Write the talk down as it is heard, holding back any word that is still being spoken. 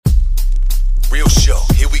Real show,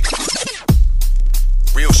 here we go.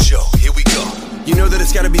 Real show, here we go. You know that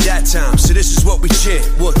it's gotta be that time, so this is what we chant.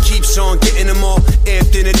 What keeps on getting them all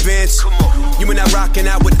amped in advance? Come on. You and I rocking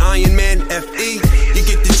out with Iron Man, F.E. You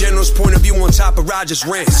get the general's point of view on top of Roger's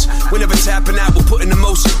rants. We're never tapping out, we're putting the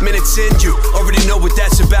most minutes in. You already know what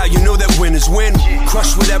that's about, you know that winners win.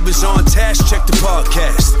 Crush whatever's on task, check the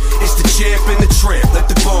podcast. It's the champ and the tramp, let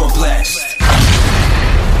the bomb blast.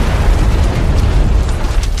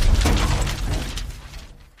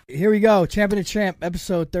 Here we go, Champ and the Tramp,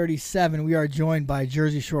 episode 37. We are joined by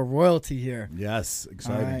Jersey Shore royalty here. Yes,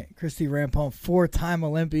 exciting. All right, Christie Rampone, 4-time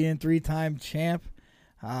Olympian, 3-time champ,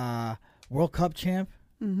 World Cup champ.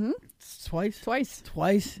 Mm-hmm. Twice.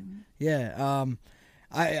 Mm-hmm. Yeah.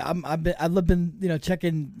 I've been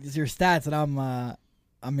checking your stats, and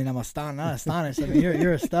I'm astonished. I mean,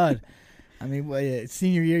 you're a stud. I mean,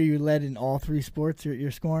 senior year you led in all 3 sports.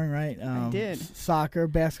 You're scoring, right? I did. Soccer,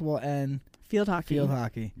 basketball, and field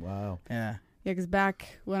hockey. Wow. Yeah, because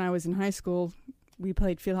back when I was in high school, we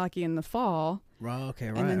played field hockey in the fall. Okay,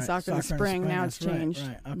 right. And then soccer in the spring. Now it's changed.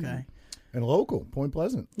 Right. Okay. Mm-hmm. And local, Point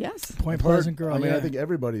Pleasant. Yes. Point Pleasant girl. I mean, yeah. I think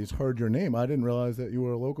everybody's heard your name. I didn't realize that you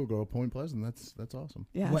were a local girl, Point Pleasant. That's awesome.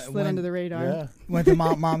 Yeah, slid under the radar. Yeah. Went to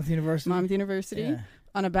Monmouth University. Monmouth University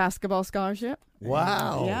on a basketball scholarship.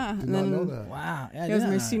 Wow. Yeah. Did not know that. Wow. Yeah, it was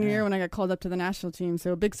my senior year when I got called up to the national team,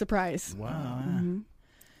 so a big surprise. Wow. Mm-hmm.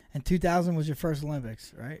 And 2000 was your first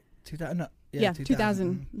Olympics, right? 2000. No, yeah,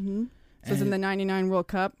 2000. Mm-hmm. So it was in the 99 World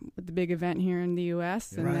Cup with the big event here in the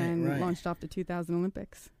U.S. and then launched off the 2000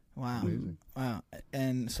 Olympics. Wow. Amazing. Wow.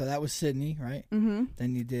 And so that was Sydney, right? Mm-hmm.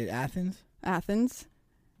 Then you did Athens.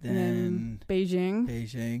 Then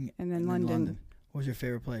Beijing. And then London. What was your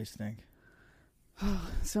favorite place, think? Oh,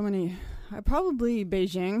 so many. Probably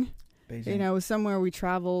Beijing. You know, it was somewhere we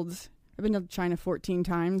traveled. I've been to China 14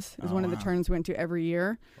 times. It was one of the tournaments we went to every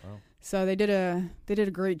year. Wow. So they did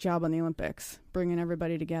a great job on the Olympics, bringing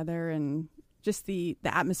everybody together and just the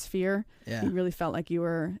atmosphere. Yeah. You really felt like you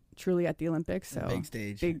were truly at the Olympics. So big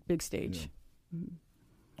stage. Big stage. Yeah.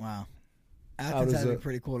 Wow. Athens had to be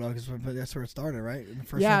pretty cool though, because that's where it started, right?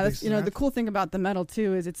 That's, the cool thing about the medal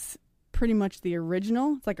too is it's pretty much the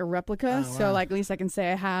original. It's like a replica. So like at least I can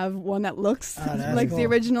say I have one that looks like the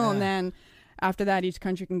original, and then after that, each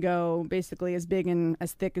country can go basically as big and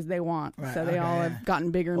as thick as they want. Right, so they all have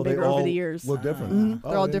gotten bigger and bigger over the years. Look different. Mm-hmm.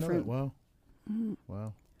 They're all different. Wow. Mm-hmm.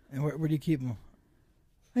 Wow. And where do you keep them?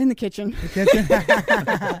 In the kitchen.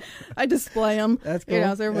 I display them. That's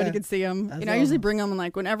cool. So everybody can see them. That's I usually bring them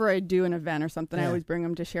whenever I do an event or something. I always bring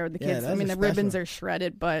them to share with the kids. I mean, the ribbons are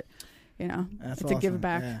shredded, but it's a give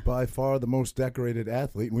back. Yeah. By far the most decorated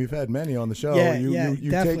athlete, and we've had many on the show.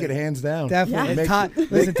 You take it hands down. Definitely.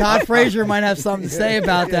 Yeah. Todd Frazier might have something to say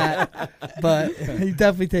about that, but he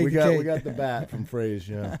definitely takes the cake. We got the bat from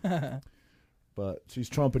Frazier, yeah. But she's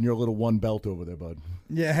trumping your little one belt over there, bud.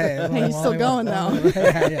 Yeah, hey, he's still going though.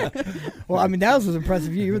 yeah. Well, I mean, that was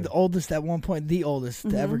impressive. You were the oldest at one point, the oldest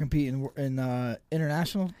to ever compete in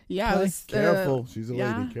international. Yeah, careful. She's a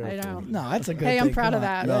lady. Careful. I know. No, that's a good. Hey, I'm proud of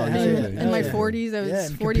that. No, in my 40s, I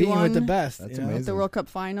was 41 with the best. That's amazing. At the World Cup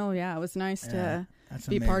final. Yeah, it was nice to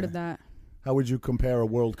be part of that. How would you compare a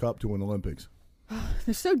World Cup to an Olympics?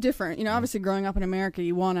 They're so different. Obviously, growing up in America,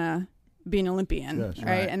 you want to be an Olympian,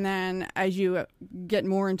 right? And then as you get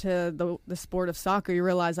more into the sport of soccer, you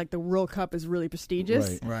realize like the World Cup is really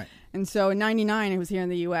prestigious. Right. And so in 99, it was here in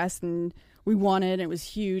the U.S. and we won it. It was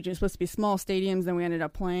huge. It was supposed to be small stadiums. Then we ended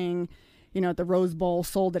up playing, at the Rose Bowl,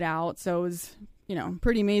 sold it out. So it was,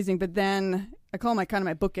 pretty amazing. But then I call my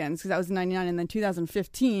bookends because that was 99. And then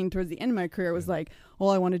 2015, towards the end of my career, was like,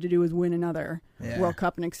 all I wanted to do was win another World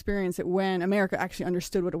Cup and experience it when America actually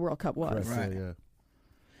understood what a World Cup was. Right. Yeah.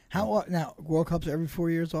 How now? World Cups every 4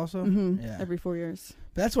 years, also. Mm-hmm. Yeah, every 4 years.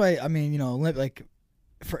 But that's why like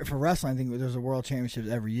for wrestling, I think there's a World Championships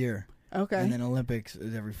every year. Okay. And then Olympics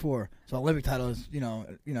is every 4. So Olympic title is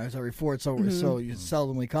it's every 4. So it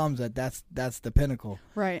seldomly comes that's the pinnacle.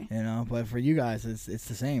 Right. But for you guys, it's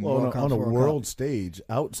the same. Well, on a world stage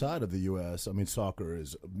outside of the U.S., I mean, soccer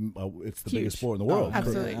is it's the huge. Biggest sport in the world.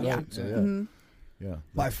 Absolutely. Yeah. So, Mm-hmm. Yeah.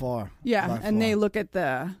 By far. Yeah, and they look at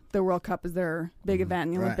the World Cup as their big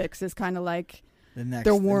event, and the Olympics is kind of like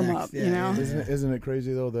their warm up. Isn't it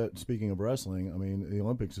crazy though that speaking of wrestling, I mean, the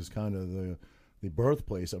Olympics is kind of the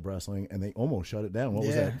birthplace of wrestling, and they almost shut it down. What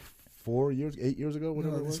was that? 8 years ago,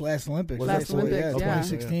 whatever it was? This last Olympics. Last Olympics,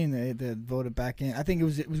 2016. They voted back in. I think it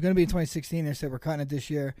was going to be in 2016. They said we're cutting it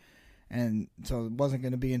this year. And so it wasn't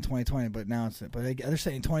going to be in 2020, but now it's. But they're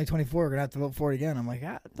saying 2024 we're going to have to vote for it again. I'm like,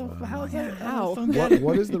 how is that? How?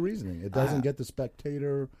 What is the reasoning? It doesn't get the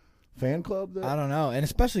spectator fan club? I don't know, and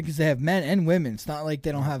especially because they have men and women. It's not like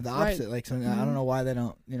they don't have the opposite. Right. Like, so I don't know why they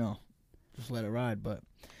don't, just let it ride. But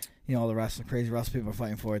all the crazy wrestling people are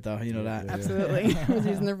fighting for it, though. You know that. Yeah. Absolutely. Was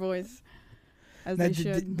using their voice as they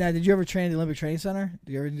should. Did you ever train at the Olympic Training Center?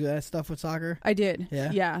 Did you ever do that stuff with soccer? I did.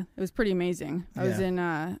 Yeah? Yeah. It was pretty amazing. I was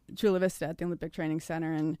in Chula Vista at the Olympic Training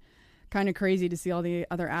Center, and kind of crazy to see all the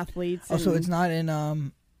other athletes. Oh, so it's not in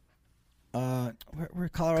where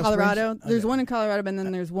Colorado. Springs? There's Okay. one in Colorado, but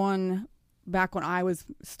then there's one back when I was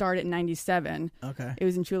started in '97. Okay. It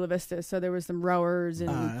was in Chula Vista, so there was some rowers and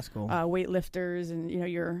that's cool. weightlifters, and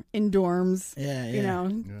your in dorms. Yeah.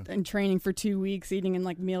 And training for 2 weeks, eating in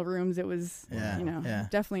like meal rooms. It was, Yeah.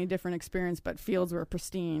 definitely a different experience. But fields were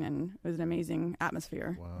pristine, and it was an amazing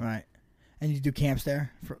atmosphere. Wow. Right. And you do camps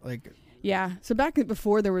there for like. Yeah. So back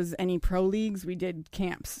before there was any pro leagues, we did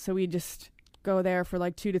camps. So we just go there for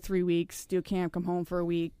like 2 to 3 weeks, do a camp, come home for a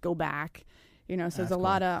week, go back. So there's a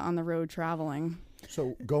lot of on the road traveling.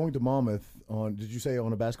 So going to Monmouth did you say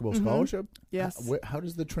on a basketball scholarship? Yes. How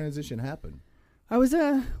does the transition happen? I was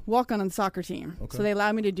a walk-on the soccer team. Okay. So they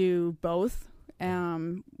allowed me to do both,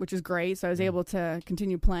 which is great. So I was able to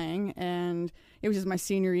continue playing, and it was just my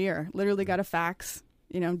senior year. Literally got a fax,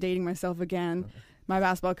 dating myself again. My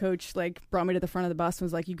basketball coach brought me to the front of the bus and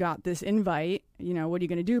was like, "You got this invite. What are you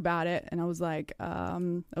going to do about it?" And I was like, "I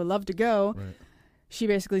would love to go." Right. She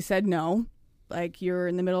basically said no. You're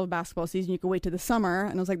in the middle of basketball season, you can wait to the summer.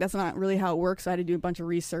 And I was like, that's not really how it works. So I had to do a bunch of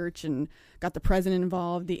research and got the president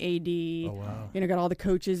involved, the AD, Oh, wow. got all the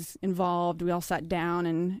coaches involved. We all sat down,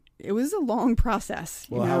 and it was a long process.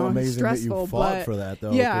 Well, how amazing stressful, that you fought but for that,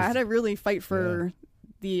 though. yeah, I had to really fight for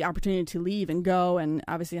the opportunity to leave and go. And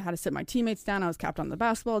obviously I had to sit my teammates down. I was captain on the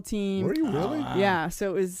basketball team. Were you really? Yeah,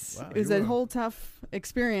 so it was a whole tough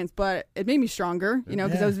experience, but it made me stronger,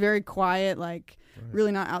 because I was very quiet,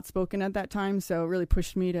 really not outspoken at that time, so it really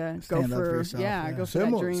pushed me to Stand go up for for yourself, go for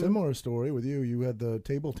that dream. Similar story with you. You had the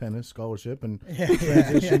table tennis scholarship and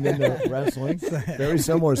transitioned into wrestling. Very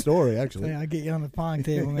similar story, actually. I'll get you on the pong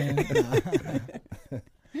table, man.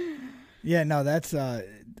 Yeah, no, that's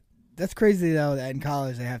crazy though. That in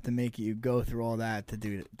college they have to make you go through all that to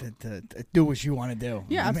do what you want to do.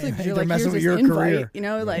 Yeah, absolutely. I mean, You're they're messing here's with this your invite,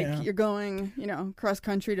 career. you're going, cross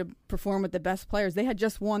country to perform with the best players. They had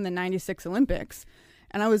just won the '96 Olympics,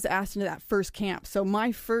 and I was asked into that first camp. So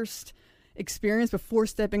my first experience before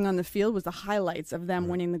stepping on the field was the highlights of them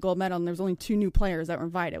winning the gold medal, and there was only 2 new players that were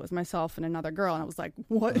invited. It was myself and another girl, and I was like,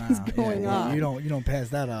 "What is going on?" You don't pass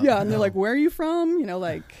that up. Yeah, and they're like, "Where are you from?"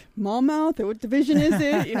 Monmouth. What division is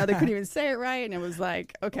it? They couldn't even say it right, and it was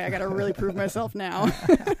like, "Okay, I got to really prove myself now."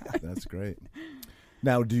 That's great.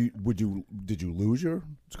 Now, did you lose your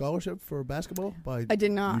scholarship for basketball? I did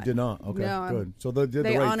not. You did not. Okay, No, good. So they did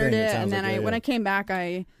they the right honored thing. it, and then when I came back,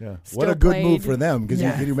 I what a good played. move for them. Because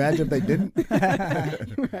can you imagine if they didn't?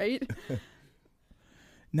 Right.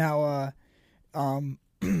 Now,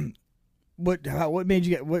 what made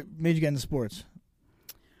you get into sports?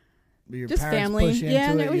 Were your Just parents family. push you Yeah,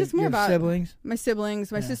 into and it was just more your about siblings. my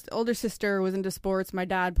siblings. My older sister was into sports. My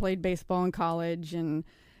dad played baseball in college, and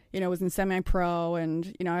was in semi-pro,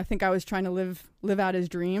 and I think I was trying to live out his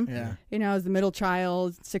dream. Yeah. I was the middle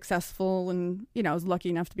child, successful, and I was lucky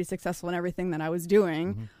enough to be successful in everything that I was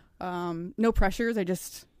doing. No pressures. I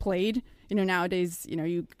just played. Nowadays,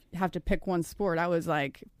 you have to pick one sport. I was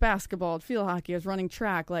like basketball, field hockey. I was running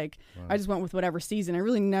track. I just went with whatever season. I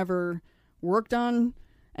really never worked on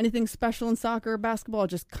anything special in soccer or basketball. It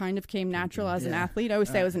just kind of came natural as an athlete. I always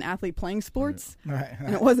say I was an athlete playing sports. Right.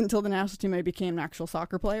 And it wasn't until the national team I became an actual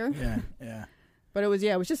soccer player. Yeah. But it was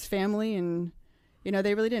just family, and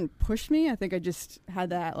they really didn't push me. I think I just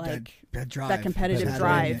had that that drive, that competitive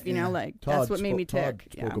drive. That's what made me tick.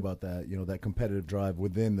 Todd spoke about that. That competitive drive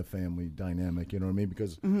within the family dynamic. You know what I mean?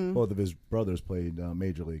 Because both of his brothers played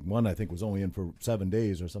Major League. One I think was only in for 7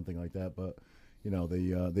 days or something like that, but.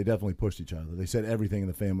 They definitely pushed each other. They said everything in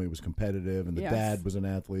the family was competitive, and the dad was an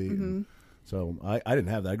athlete. And so I didn't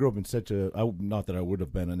have that. I grew up in not that I would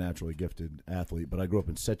have been a naturally gifted athlete, but I grew up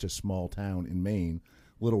in such a small town in Maine,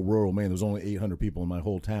 little rural Maine. There was only 800 people in my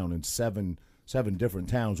whole town, and seven different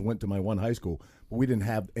towns went to my one high school. But we didn't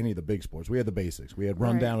have any of the big sports. We had the basics. We had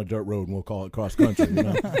run down a dirt road, and we'll call it cross country.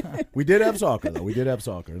 We did have soccer, though. We did have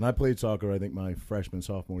soccer. And I played soccer, I think, my freshman,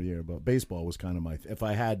 sophomore year. But baseball was kind of if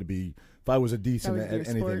I was a decent at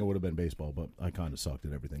anything, sport. it would have been baseball. But I kind of sucked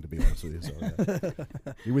at everything, to be honest with you. So,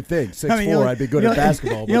 you would think 6'4", I'd be good at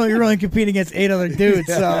basketball. You're only competing against 8 other dudes,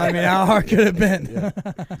 so, how hard could it have been?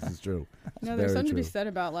 This is true. No, there's something to be said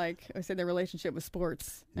about, I said, their relationship with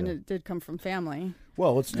sports, and it did come from family.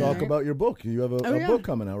 Well, let's talk about your book. You have a book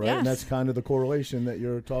coming out, right? Yes. And that's kind of the correlation that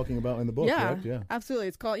you're talking about in the book, correct? Yeah, absolutely.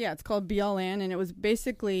 It's called Be All In, and it was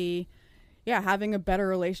basically, having a better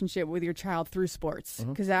relationship with your child through sports.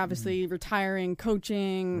 Because obviously, retiring,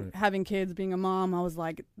 coaching, having kids, being a mom, I was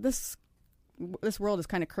like, this world is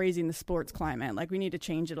kind of crazy in the sports climate. Like, we need to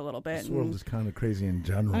change it a little bit. This world is kind of crazy in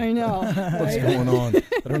general. I know. What's going on?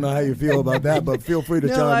 I don't know how you feel about that, but feel free to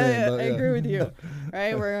chime in. I agree with you.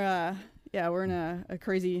 Right? We're in a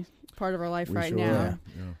crazy part of our life right now.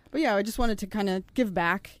 Yeah. But I just wanted to kind of give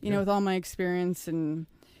back, with all my experience. And,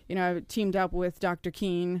 I teamed up with Dr.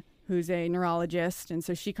 Keene, who's a neurologist. And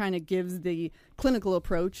so she kind of gives the clinical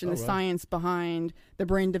approach and the science behind the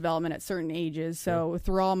brain development at certain ages. So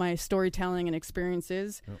through all my storytelling and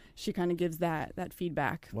experiences, she kind of gives that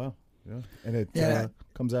feedback. Wow. Yeah. And it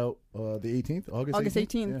comes out the 18th, August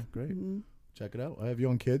 18th. Yeah, great. Mm-hmm. Check it out. I have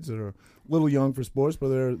young kids that are a little young for sports, but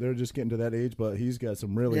they're just getting to that age. But he's got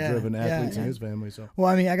some really driven athletes in his family. So, well,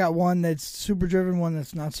 I mean, I got one that's super driven, one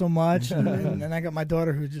that's not so much, and I got my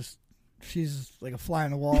daughter who she's like a fly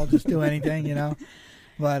on the wall, just do anything,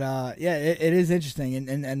 But it is interesting,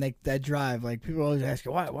 and like that drive. Like, people always ask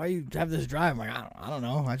you, why you have this drive? I'm like, I don't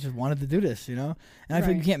know. I just wanted to do this, And I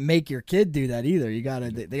think you can't make your kid do that either. You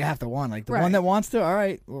gotta, they have to want. Like the one that wants to, all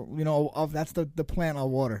right, well, that's the plant I'll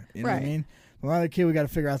water. You know what I mean? My other kid, we got to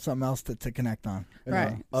figure out something else to connect on.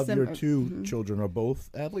 And, of your two children, are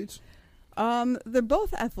both athletes? They're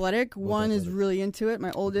both athletic. One is really into it.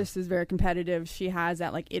 My oldest is very competitive. She has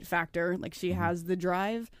that like it factor. Like she has the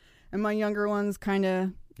drive. And my younger one's kind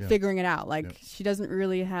of figuring it out. Like she doesn't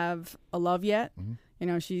really have a love yet.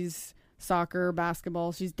 Mm-hmm. She's soccer,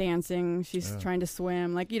 basketball. She's dancing. She's trying to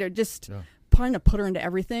swim. Like, just trying to put her into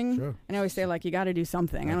everything. Sure. And I always say, like, you got to do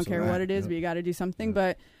something. Absolutely. I don't care what it is, but you got to do something.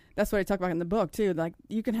 But that's what I talk about in the book, too. Like,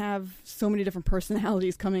 you can have so many different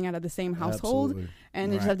personalities coming out of the same household. Absolutely.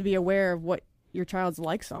 And you just have to be aware of what your child's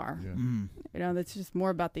likes are. Yeah. That's just more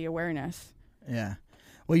about the awareness. Yeah.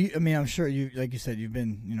 Well, I'm sure like you said, you've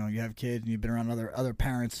been, you have kids and you've been around other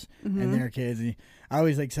parents and their kids. And I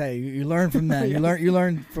always say, you learn from them. You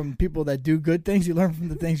learn from people that do good things. You learn from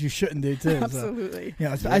the things you shouldn't do too. Absolutely.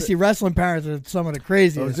 So, I see wrestling parents are some of the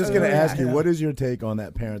craziest. I was just going to ask you, what is your take on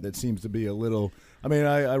that parent that seems to be a little? I mean,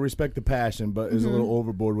 I respect the passion, but is a little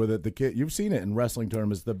overboard with it. The kid, you've seen it in wrestling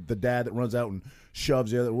terms, the dad that runs out and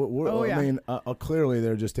shoves the other. I mean, clearly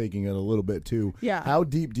they're just taking it a little bit too. Yeah. How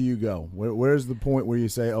deep do you go? Where's the point where you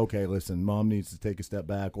say, okay, listen, mom needs to take a step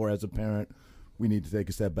back, or as a parent, we need to take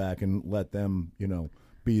a step back and let them,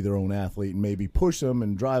 be their own athlete and maybe push them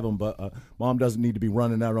and drive them, but mom doesn't need to be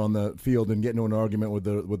running out on the field and getting into an argument with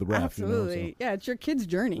the ref. Absolutely. Yeah, it's your kid's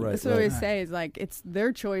journey. Right, that's what I always say, is like it's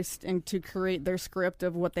their choice and to create their script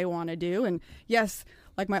of what they want to do. And yes,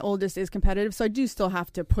 like my oldest is competitive, so I do still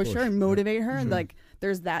have to push her and motivate her. Sure. Like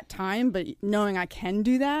there's that time, but knowing I can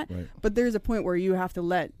do that. Right. But there's a point where you have to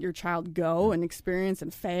let your child go and experience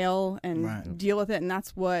and fail and deal with it. And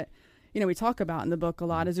that's what we talk about in the book a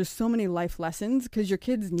lot, is there's so many life lessons because your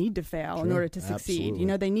kids need to fail in order to succeed.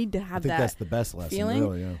 Absolutely. They need to have that's the best lesson, feeling.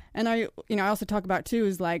 Really, yeah. And I also talk about too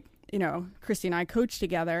is like, Christie and I coach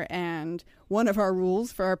together, and one of our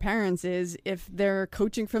rules for our parents is if they're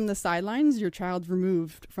coaching from the sidelines, your child's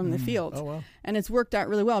removed from the field. Oh, wow. And it's worked out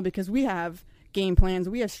really well because we have game plans,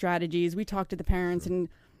 we have strategies, we talk to the parents and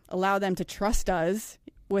allow them to trust us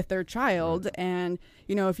with their child. And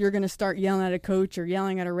if you're going to start yelling at a coach or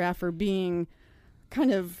yelling at a ref or being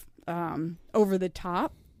kind of over the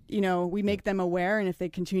top, we make them aware, and if they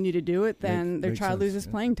continue to do it, then their child loses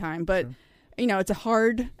playing time. But it's a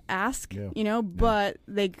hard ask, but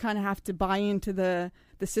they kind of have to buy into the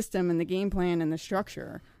system and the game plan and the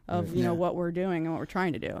structure of what we're doing and what we're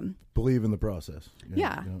trying to do. Believe in the process.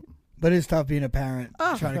 Yeah. But it's tough being a parent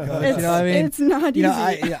trying to coach. I mean? It's not easy.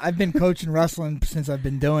 I've been coaching wrestling since I've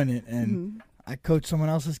been doing it, and I coach someone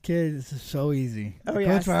else's kid. This is so easy.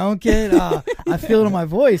 Coach my own kid. I feel it in my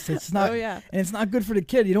voice. It's not. And it's not good for the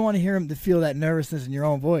kid. You don't want to hear him to feel that nervousness in your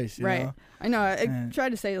own voice. You know? I know. I try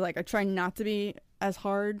to say, like, I try not to be as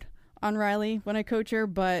hard on Riley when I coach her,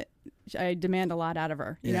 but I demand a lot out of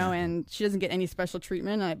her. You know, and she doesn't get any special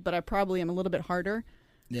treatment. But I probably am a little bit harder.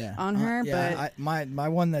 On her, but my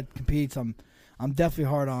one that competes, I'm definitely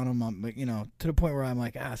hard on him. I'm to the point where I'm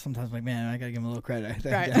like, sometimes like, man, I gotta give him a little credit.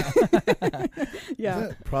 Right. Yeah. Is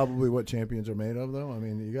that probably what champions are made of, though? I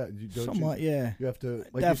mean, you have to,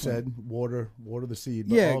 like you said, water the seed,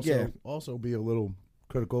 but also be a little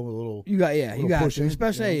critical, a little. You got pushing, to,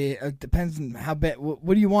 especially it depends on how bad.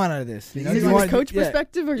 What do you want out of this? You want the coach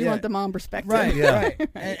perspective, or you want the mom perspective? Right. Yeah. Right.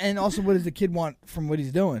 And also, what does the kid want from what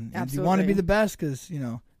he's doing? Absolutely. Do you want to be the best? Because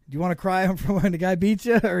Do you want to cry when the guy beats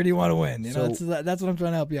you, or do you want to win? You know, So- that's what I'm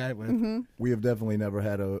trying to help you out with. Mm-hmm. We have definitely never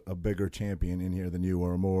had a bigger champion in here than you,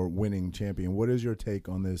 or a more winning champion. What is your take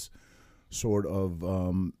on this sort of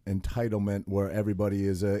entitlement where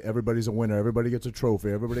everybody's a winner, everybody gets a trophy,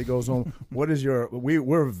 everybody goes home? What is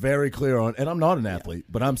we're very clear on, and I'm not an athlete,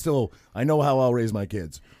 but I know how I'll raise my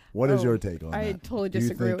kids. What is your take on that? I totally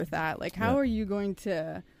disagree with that. Like, how are you going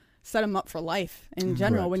to set them up for life in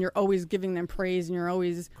general when you're always giving them praise and you're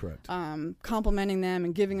always complimenting them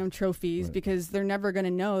and giving them trophies, because they're never going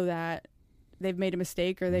to know that they've made a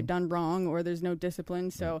mistake or they've done wrong or there's no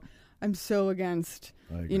discipline. So I'm so against,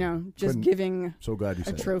 just giving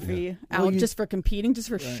a trophy out just for competing, just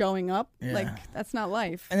for showing up. Yeah. Like, that's not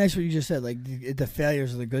life. And that's what you just said. Like, the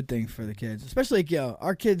failures are the good thing for the kids, especially like,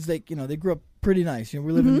 our kids. They grew up pretty nice. We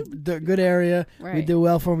live in a good area. Right. We do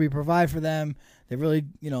well for them. We provide for them. They really,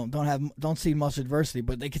 don't see much adversity,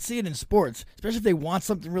 but they can see it in sports, especially if they want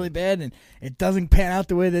something really bad and it doesn't pan out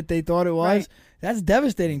the way that they thought it was. Right. That's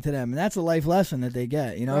devastating to them, and that's a life lesson that they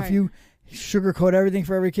get. If you sugarcoat everything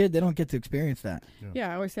for every kid, they don't get to experience that.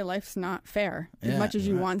 Yeah, I always say life's not fair. As much as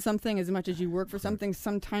you want something, as much as you work for something,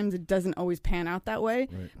 sometimes it doesn't always pan out that way.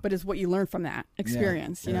 Right. But it's what you learn from that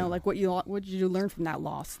experience. You know, like what did you learn from that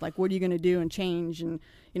loss? Like, what are you going to do and change and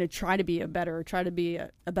try to be a better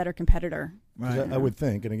competitor. Right. I would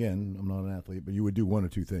think, and again, I'm not an athlete, but you would do one or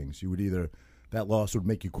two things. You would either that loss would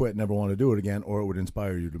make you quit, never want to do it again, or it would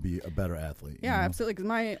inspire you to be a better athlete. Yeah, absolutely.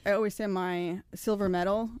 Because I always say my silver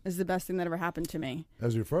medal is the best thing that ever happened to me. That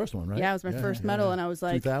was your first one, right? Yeah, it was my first medal, and I was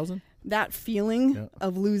like, 2000? That feeling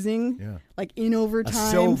of losing, like in overtime,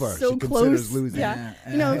 a silver. So she close, losing.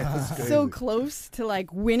 So close to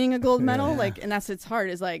like winning a gold medal, like, and that's its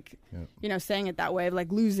hard is like, saying it that way,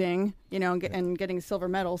 like losing, and getting a silver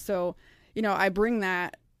medal. So, I bring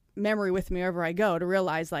that memory with me wherever I go to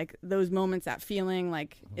realize like those moments, that feeling,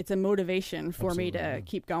 like it's a motivation for me to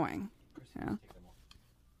keep going. Yeah.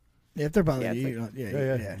 Yeah, if they're bothering you,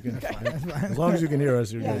 As long as you can hear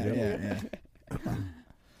us, you're good. Yeah.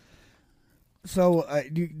 So,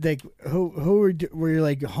 who were your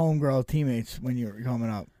like homegirl teammates when you were coming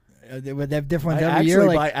up? They would have different ones every year.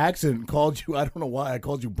 By accident, called you. I don't know why I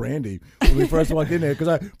called you Brandy when we first walked in there,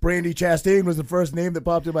 because Brandy Chastain was the first name that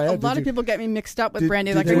popped in my head. A lot of people get me mixed up with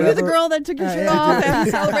Brandy. Like, are you the girl that took your shirt off at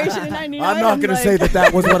the celebration in '99? I'm not going to say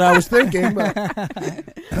that was what I was thinking. But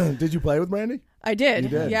did you play with Brandy? I did. You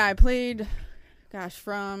did. Yeah, I played.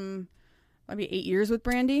 From maybe 8 years with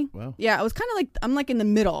Brandy. Wow. Yeah, it was kind of like I'm like in the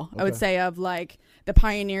middle. I would say of like the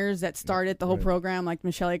pioneers that started the whole program, like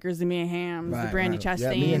Michelle Akers, the Mia Hams, the Brandy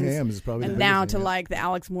Chastains, Mia Hams is probably and now to like the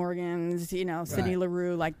Alex Morgans, Sydney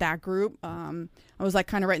LaRue, like that group. I was like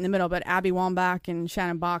kind of right in the middle, but Abby Wambach and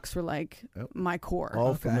Shannon Box were like my core.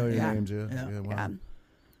 All familiar names, wow.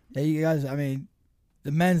 Yeah, you guys. I mean,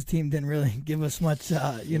 the men's team didn't really give us much,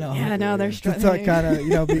 they're struggling.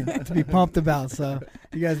 To be pumped about. So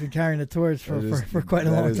you guys been carrying the torch for quite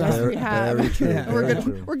a long time. We have.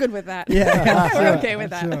 We're good with that. Yeah, we're okay with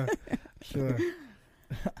that. Sure.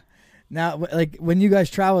 Now, like when you guys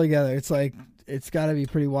travel together, it's like it's got to be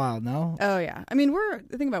pretty wild, no? Oh yeah. I mean, we're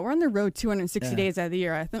on the road 260 days out of the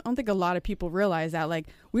year. I don't think a lot of people realize that. Like,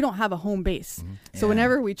 we don't have a home base, so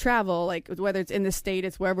whenever we travel, like whether it's in the state,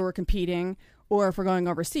 it's wherever we're competing, or if we're going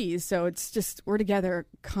overseas. So it's just, we're together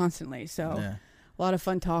constantly. So a lot of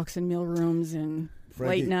fun talks in meal rooms and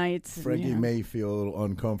late nights. Frankie may feel a little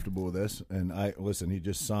uncomfortable with this. And he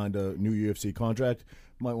just signed a new UFC contract.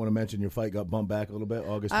 Might want to mention your fight got bumped back a little bit,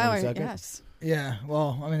 August 22nd. Yes. Yeah,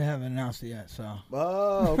 well, I they haven't announced it yet, so.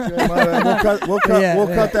 Oh, okay. We'll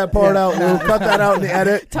cut that part out. We'll cut that out in the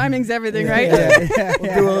edit. Timing's everything, right?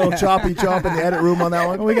 We'll do a little choppy chop in the edit room on that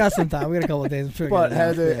one. Well, we got some time. We got a couple of days. I'm sure. But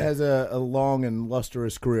has a long and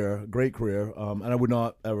lustrous career, great career. And I would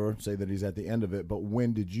not ever say that he's at the end of it. But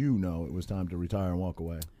when did you know it was time to retire and walk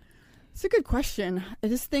away? It's a good question. I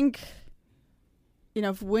just think,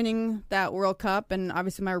 winning that World Cup, and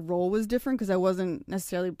obviously my role was different because I wasn't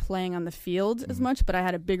necessarily playing on the field as much, but I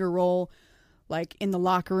had a bigger role, like in the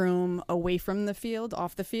locker room, away from the field,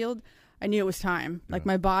 off the field. I knew it was time. Like,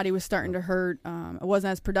 my body was starting to hurt. I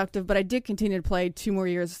wasn't as productive, but I did continue to play 2 more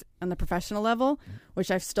years on the professional level,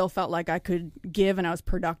 which I still felt like I could give, and I was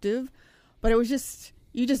productive. But it was just,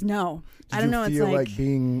 you just know. I don't know. Did you feel like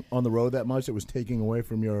being on the road that much, it was taking away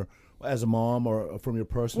from your, as a mom, or from your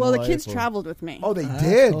personal life? Well, the kids traveled with me. Oh, they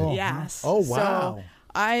did? Cool. Yes. Oh, wow. So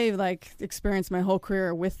I experienced my whole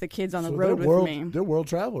career with the kids on the road with me. They're world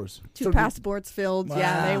travelers. 2 passports filled. Wow.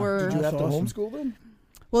 Yeah, they were. Did you have to homeschool them?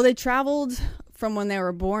 Well, they traveled from when they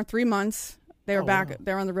were born, 3 months, They were back. Wow.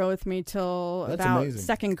 They were on the road with me till about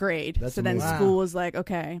second grade. So then school was like,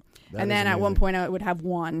 okay. And then at one point I would have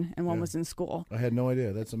one, and one was in school. I had no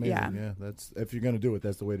idea. That's amazing. Yeah. That's if you're going to do it,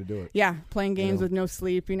 that's the way to do it. Yeah, playing games with no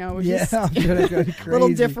sleep, was just a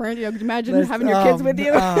little different. Imagine having your kids with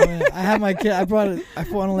you. I had my kid. I won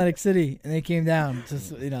Atlantic City, and they came down.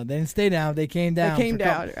 Just they didn't stay down. They came down.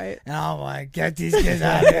 Right? And I'm like, get these kids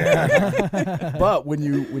out of here. But when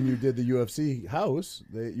you did the UFC house,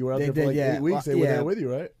 you were out there for like 8 weeks. They were there with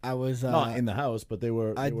you, right? I was not in the house, but they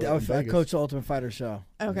were. I coached the Ultimate Fighter show.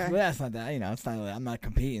 Okay, but that's not that. It's not. I'm not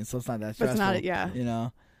competing, so it's not that stressful. But it's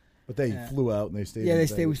not. But they flew out and they stayed. Yeah,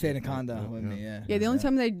 we stayed in a condo with me. Yeah. The only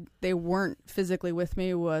time they weren't physically with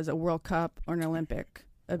me was a World Cup or an Olympic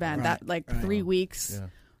event. Right. That 3 weeks. Yeah.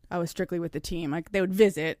 I was strictly with the team. Like they would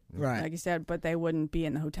visit, like you said, but they wouldn't be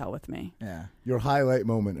in the hotel with me. Yeah. Your highlight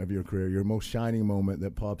moment of your career, your most shining moment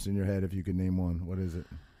that pops in your head, if you could name one, what is it?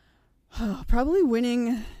 Probably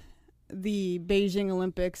winning the Beijing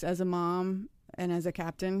Olympics as a mom and as a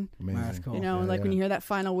captain. Amazing. That's cool. When you hear that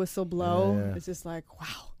final whistle blow, it's just like,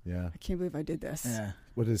 wow. Yeah. I can't believe I did this. Yeah.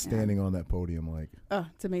 What is standing on that podium like? Oh,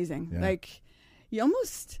 it's amazing. Yeah. Like you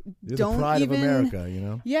almost You're don't the pride even, of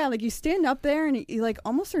America, Yeah, like you stand up there and you like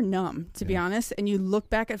almost are numb, to be honest, and you look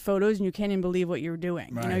back at photos and you can't even believe what you're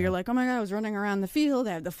doing. Right. You're like, oh my God, I was running around the field,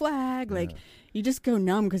 I have the flag, like you just go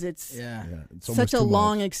numb because it's such a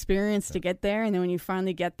long experience to get there, and then when you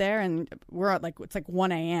finally get there, and we're at it's like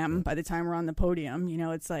 1 a.m. by the time we're on the podium,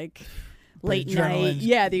 it's like late night.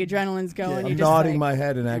 Yeah, the adrenaline's going. I'm nodding my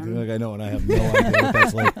head and acting like I know, and I have no idea what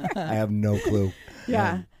that's like. I have no clue.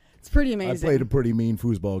 Yeah. It's pretty amazing. I played a pretty mean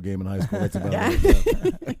foosball game in high school. That's about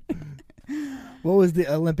it. What was the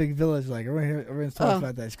Olympic Village like? Everyone's talking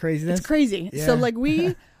about that. It's crazy. It's crazy. Yeah. So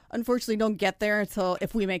we unfortunately don't get there until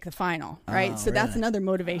if we make the final, right? So that's another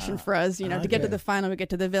motivation for us, to get to the final, we get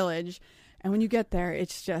to the village. And when you get there,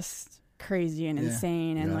 it's just crazy and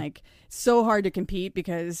insane and so hard to compete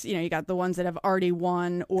because, you got the ones that have already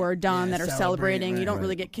won or done that are celebrating. You don't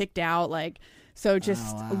really get kicked out. So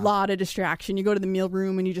just a lot of distraction. You go to the meal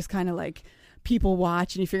room and you just kind of people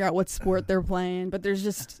watch and you figure out what sport they're playing. But there's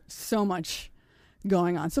just so much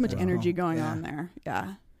going on, so much energy going on there.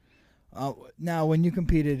 Yeah. Now, when you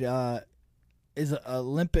competed, is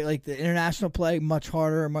Olympic the international play much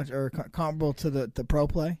harder or comparable to the pro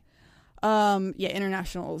play?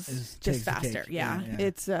 Internationals just faster. Yeah.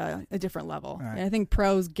 It's a different level. Right. And I think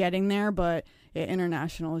pros getting there, but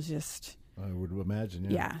international is just. I would imagine,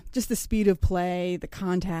 yeah. Just the speed of play, the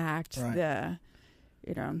contact, the,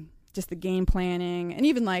 just the game planning, and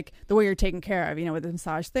even the way you're taken care of. With a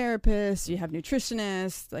massage therapist, you have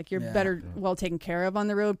nutritionists. You're better, well taken care of on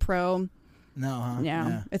the road. Pro, no, huh?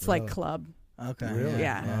 Yeah, it's like club. Okay, really?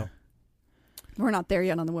 Yeah. Wow. We're not there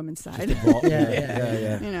yet on the women's side.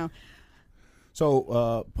 Yeah.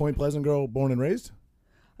 So, Point Pleasant girl, born and raised.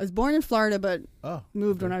 I was born in Florida, but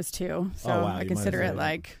moved when I was 2. So I consider it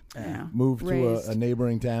moved to a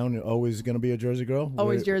neighboring town. You're always going to be a Jersey girl?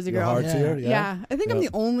 Always Jersey girl. Your heart's here? Yeah. I think I'm the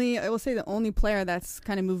only player that's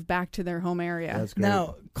kind of moved back to their home area. That's great.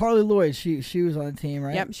 Now, Carly Lloyd, she was on the team,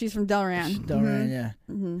 right? Yep, she's from Delran. Delran, yeah.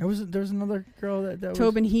 Mm-hmm. There was another girl that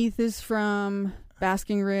Tobin Heath is from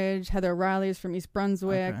Basking Ridge. Heather O'Reilly is from East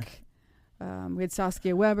Brunswick. Okay. We had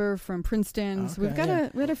Saskia Weber from Princeton. So we had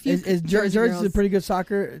a few. Is Jersey's a pretty good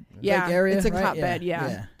soccer area? It's a hotbed.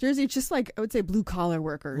 Yeah. Jersey, it's just I would say blue collar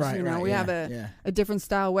workers. Right, we have a different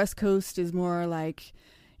style. West Coast is more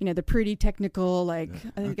the pretty technical. I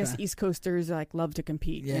guess East Coasters love to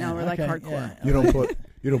compete. Yeah. We're hardcore. Yeah.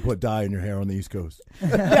 You don't put dye in your hair on the East Coast.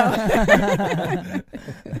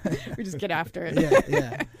 We just get after it.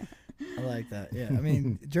 Yeah. I like that. Yeah, I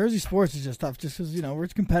mean, Jersey sports is just tough, just because we're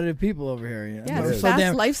competitive people over here. Yeah, it's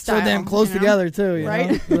fast lifestyle. So damn close together too,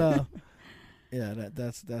 right? So, yeah,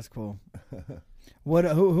 that's cool.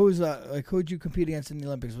 Who'd you compete against in the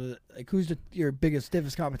Olympics? Was it, who's your biggest,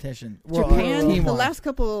 stiffest competition? Japan. The last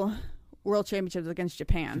couple World Championships against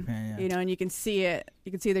Japan. And you can see it.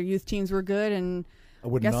 You can see their youth teams were good, and I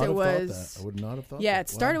would not have thought that. I would not have thought. Yeah, it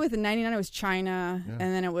started with in '99. It was China, and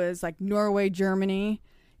then it was Norway, Germany.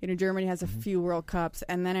 Germany has a few World Cups,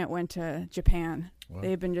 and then it went to Japan. Wow.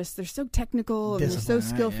 They're so technical, and they're so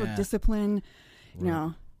skillful, discipline.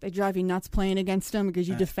 Right. They drive you nuts playing against them because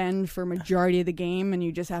you defend for majority of the game, and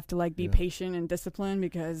you just have to be patient and disciplined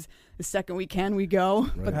because the second we can, we go.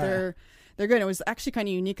 Right. But they're good. It was actually kind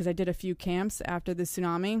of unique because I did a few camps after the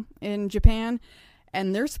tsunami in Japan,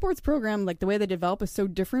 and their sports program, the way they develop is so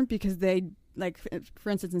different because they, for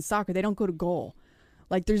instance, in soccer, they don't go to goal.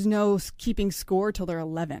 There's no keeping score till they're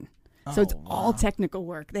 11. So it's all technical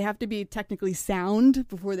work. They have to be technically sound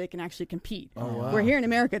before they can actually compete. Oh, wow. Where here in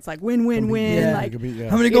America, it's like win, win, win. Yeah. Like,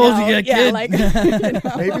 how many goals you get, kid? Like,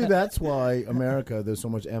 Maybe that's why America, there's so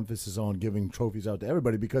much emphasis on giving trophies out to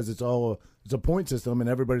everybody, because it's a point system and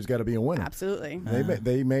everybody's got to be a winner. Absolutely.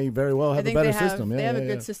 They may very well have a better system. They have a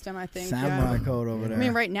good system, I think. Samurai code over there. I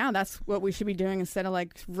mean, right now, that's what we should be doing instead of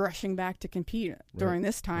like rushing back to compete during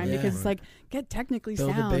this time, because it's like, get technically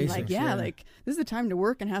build sound. Basics, like, like this is the time to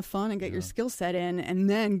work and have fun and get your skill set in, and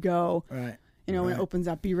then go. Right. When it opens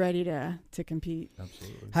up, be ready to compete.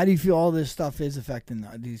 Absolutely. How do you feel all this stuff is affecting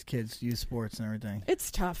these kids, youth sports and everything? It's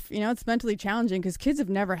tough. It's mentally challenging because kids have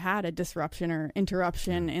never had a disruption or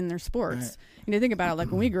interruption in their sports. Right. Think about it,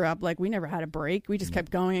 like when we grew up, like we never had a break. We just kept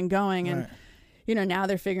going and going. And, now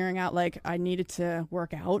they're figuring out, like, I needed to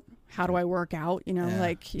work out. How do I work out?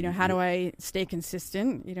 How do I stay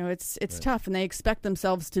consistent? It's tough. And they expect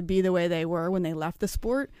themselves to be the way they were when they left the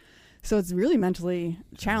sport. So it's really mentally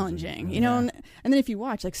challenging, and then if you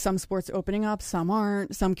watch, like, some sports opening up, some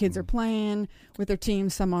aren't, some kids are playing with their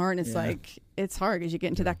teams, some aren't. It's like, it's hard because you get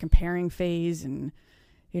into that comparing phase and,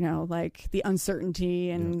 like the uncertainty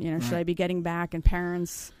and, should I be getting back, and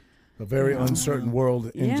parents. A very uncertain world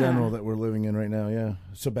in general that we're living in right now,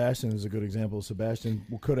 Sebastian is a good example. Sebastian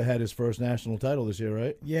could have had his first national title this year,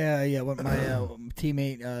 right? Yeah. With my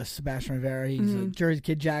teammate, Sebastian Rivera, he's a Jersey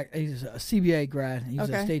kid. He's a CBA grad. He was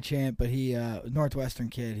a state champ, but he Northwestern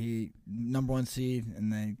kid. He #1 seed,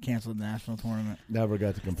 and then canceled the national tournament. Never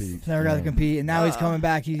got to compete. And now he's coming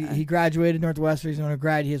back. He graduated Northwestern. He's going to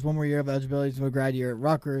grad. He has one more year of eligibility. He's going to grad year at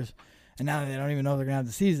Rutgers. And now they don't even know they're going to have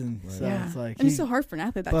the season. Right. So it's like, and it's so hard for an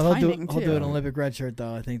athlete, that timing, he'll do an Olympic red shirt,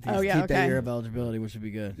 though, I think, to keep that year of eligibility, which would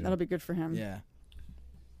be good. That'll be good for him. Yeah,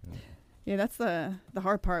 that's the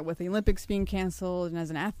hard part with the Olympics being canceled, and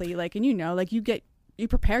as an athlete, like, and you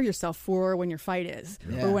prepare yourself for when your fight is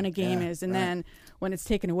or when a game is, and then when it's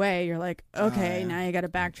taken away, you're like, okay, now you got to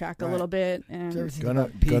backtrack a little bit, and gonna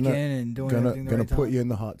put you in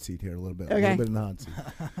the hot seat here a little bit, a little bit in the hot seat.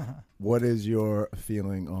 What is your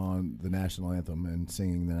feeling on the national anthem and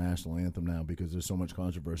singing the national anthem now, because there's so much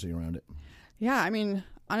controversy around it? Yeah, I mean,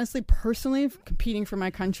 honestly, personally, competing for my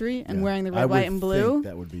country and wearing the red, white, and blue,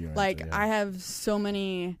 that would be your like, answer, I have so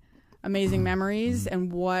many amazing memories,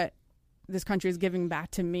 and what this country is giving back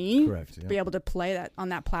to me. Correct. To be able to play that on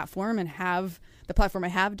that platform and have the platform I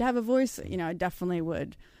have to have a voice, I definitely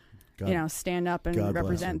would, stand up and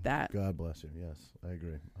represent that. God bless you. Yes, I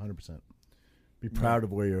agree. 100%. Be proud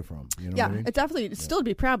of where you're from. You know what I mean? It's definitely still to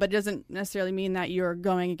be proud, but it doesn't necessarily mean that you're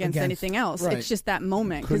going against anything else. Right. It's just that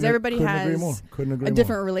moment, because everybody has a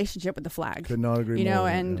different relationship with the flag. Could not agree more.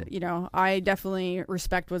 And I definitely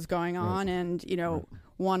respect what's going on, and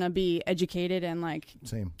want to be educated and like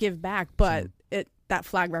give back, but that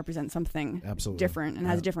flag represents something different and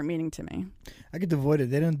has a different meaning to me. I get avoid it.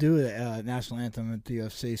 They don't do a national anthem at the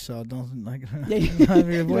UFC, so don't like. You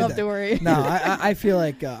don't have to worry. No, I feel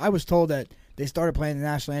like I was told that they started playing the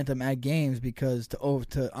national anthem at games because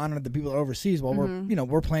to honor the people overseas while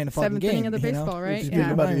we're playing the fucking Seventh game. inning of the baseball, right?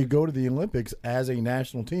 Think about it. You go to the Olympics as a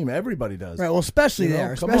national team. Everybody does. Right. Well, especially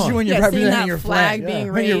there, especially when you're representing your flag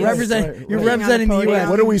being when raised. You're representing the U.S.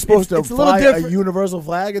 What are we supposed to fly a universal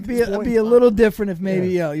flag at this point? It'd be a little different if maybe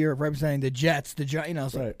you're representing the Jets,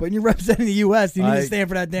 but when you're representing the U.S., you need to stand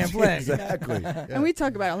for that damn flag. Exactly. And we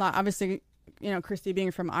talk about it a lot. Obviously, Christie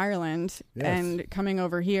being from Ireland and coming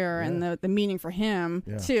over here, and the meaning for him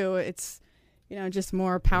too, it's just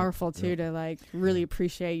more powerful too to like really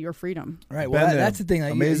appreciate your freedom. Right. Well, that's the thing.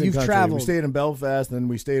 Like, amazing you've country. traveled. We stayed in Belfast, and then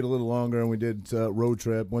we stayed a little longer, and we did road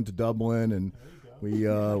trip. Went to Dublin, and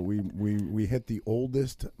we hit the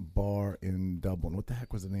oldest bar in Dublin. What the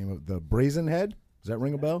heck was the name of the Brazen Head? Does that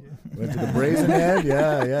ring a bell? Went to the Brazen Head.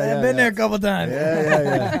 Yeah. I've been there a couple times.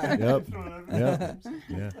 Yeah. Yep.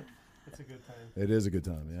 Yeah. It is a good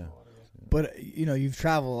time, yeah. But you've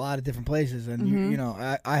traveled a lot of different places, and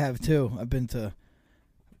I have too. I've been to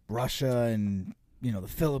Russia and the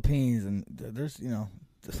Philippines, and there's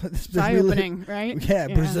it's eye-opening, right? Yeah,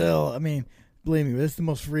 Brazil. I mean, believe me, this is the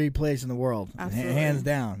most free place in the world, hands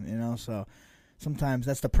down. So sometimes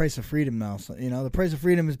that's the price of freedom now. So, the price of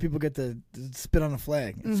freedom is people get to spit on a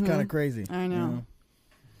flag. It's kind of crazy. I know.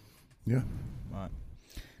 Yeah. But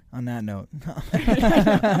on that note,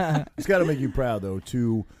 it's got to make you proud though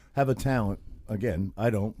to have a talent. Again, I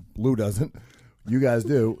don't. Lou doesn't. You guys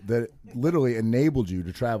do. That literally enabled you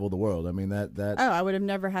to travel the world. I mean that. Oh, I would have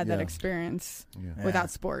never had that experience without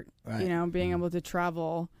sport. Right. Being able to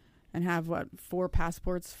travel and have 4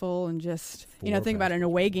 passports full, and just think about it, an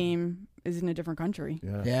away game is in a different country.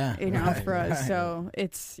 Yeah. For us. So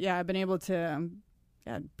it's I've been able to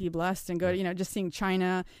be blessed and go to, just seeing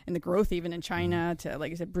China and the growth even in China to,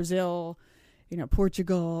 like I said, Brazil,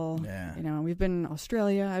 Portugal. Yeah. We've been in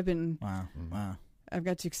Australia. Wow. I've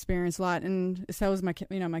got to experience a lot, and so was my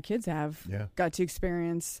kids have got to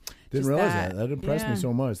experience. Didn't realize that. That impressed me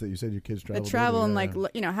so much that you said your kids traveled. The travel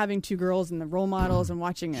and having two girls and the role models and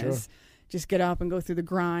watching us just get up and go through the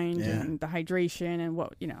grind and the hydration and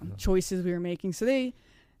what choices we were making. So they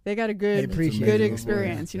got a good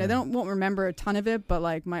experience. They won't remember a ton of it, but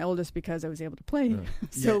like my oldest, because I was able to play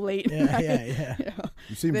so late. Yeah.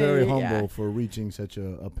 You seem very humble for reaching such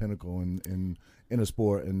a pinnacle in a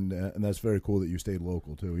sport, and that's very cool that you stayed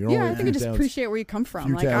local too. I think I just appreciate where you come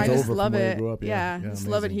from. Like I just love it. I just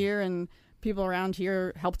love it here, and people around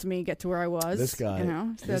here helped me get to where I was. This guy,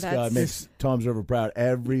 this guy makes Tom's River proud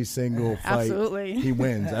every single fight. Absolutely, he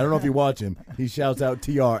wins. I don't know if you watch him. He shouts out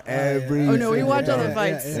TR every. Oh no, we watch all the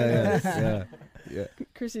fights. Yeah.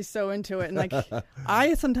 Christie's so into it, and like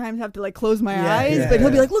I sometimes have to like close my eyes, but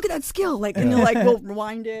he'll be like, "Look at that skill!" Like, and he'll like go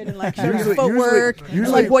rewind it and like show your footwork and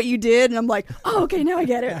like what you did, and I'm like, "Oh, okay, now I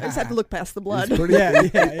get it." I just have to look past the blood.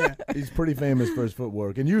 He's pretty famous for his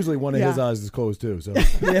footwork, and usually one of his eyes is closed too. So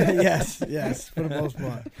yes, for the most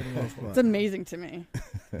part. It's amazing to me.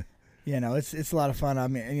 It's a lot of fun. I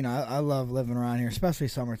mean, I love living around here, especially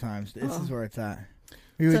summer times. This is where it's at.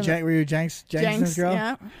 Were you Jenks' girl?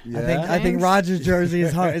 Yeah. I think Roger's jersey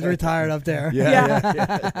is retired up there.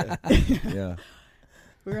 Yeah.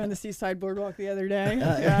 We were on the Seaside Boardwalk the other day.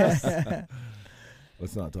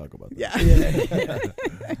 Let's not talk about that. Yeah.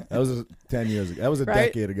 That was 10 years ago. That was a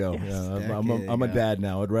decade ago. Yes, I'm a dad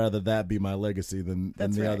now. I'd rather that be my legacy than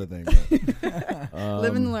the other thing.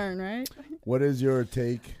 Live and learn, right? What is your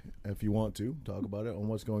take, if you want to talk about it, on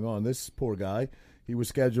what's going on? This poor guy. He was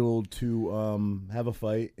scheduled to have a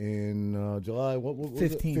fight in July. What was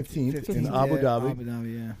 15th in Abu Dhabi. Abu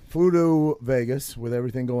Dhabi, Flew to Vegas with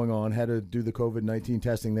everything going on. Had to do the COVID-19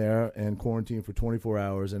 testing there and quarantine for 24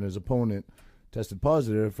 hours. And his opponent tested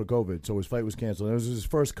positive for COVID, so his fight was canceled. It was his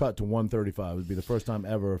first cut to 135. It would be the first time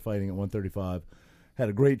ever fighting at 135. Had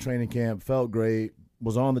a great training camp. Felt great.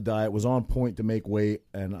 Was on the diet, was on point to make weight,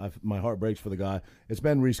 and my heart breaks for the guy. It's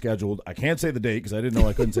been rescheduled. I can't say the date because I didn't know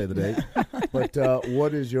I couldn't say the date. But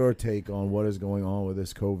what is your take on what is going on with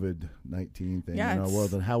this COVID-19 thing in our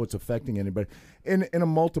world and how it's affecting anybody in a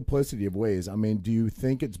multiplicity of ways? I mean, do you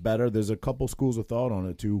think it's better? There's a couple schools of thought on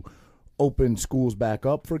it to open schools back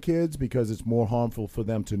up for kids because it's more harmful for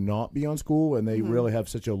them to not be on school, and they really have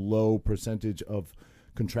such a low percentage of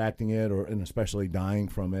contracting it and especially dying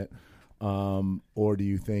from it. Or do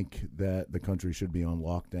you think that the country should be on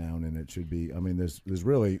lockdown and it should be? I mean, there's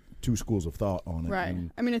really two schools of thought on it. Right.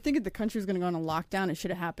 I mean, I think if the country was going to go on a lockdown, it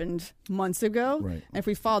should have happened months ago. Right. And if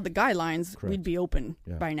we followed the guidelines, we'd be open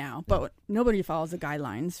by now. But nobody follows the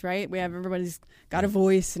guidelines, right? Everybody's got a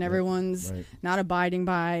voice and everyone's not abiding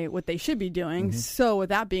by what they should be doing. So with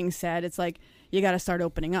that being said, it's like you got to start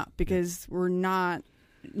opening up because no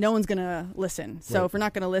one's going to listen. So if we're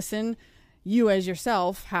not going to listen, you as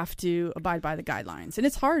yourself have to abide by the guidelines. And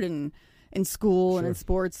it's hard in school and in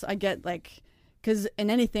sports. I get because in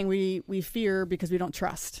anything we fear because we don't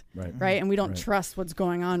trust, right? And we don't trust what's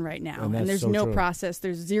going on right now. And there's no process.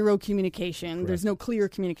 There's zero communication. Correct. There's no clear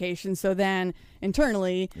communication. So then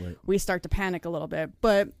internally we start to panic a little bit.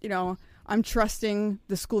 But, I'm trusting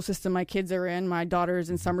the school system my kids are in. My daughter's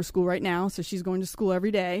in summer school right now, so she's going to school every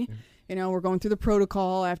day. We're going through the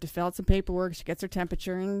protocol. I have to fill out some paperwork. She gets her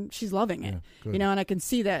temperature, and she's loving it. And I can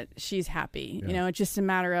see that she's happy. It's just a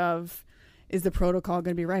matter of, is the protocol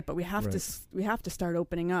going to be right? But we have to start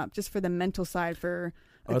opening up just for the mental side for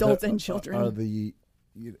adults and children.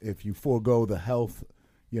 If you forego the health,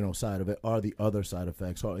 side of it, are the other side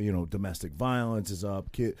effects? Domestic violence is up.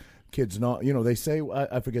 Kids not. They say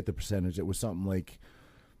I forget the percentage. It was something like.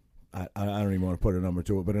 I don't even want to put a number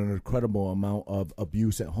to it, but an incredible amount of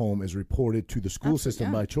abuse at home is reported to the school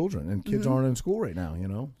system by children, and kids aren't in school right now,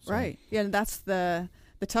 So. Right. Yeah, that's the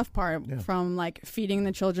tough part from feeding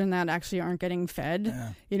the children that actually aren't getting fed,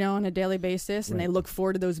 on a daily basis, and they look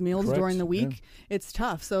forward to those meals during the week. It's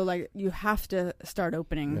tough. So you have to start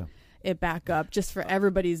opening it back up just for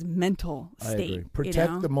everybody's mental state. I agree.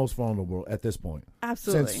 Protect the most vulnerable at this point.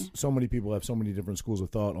 Absolutely. Since so many people have so many different schools of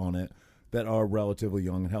thought on it, that are relatively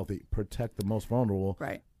young and healthy, protect the most vulnerable,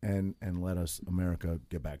 and let us, America,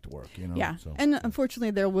 get back to work. Yeah, so, and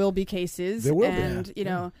unfortunately, there will be cases, we're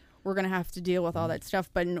going to have to deal with all that stuff.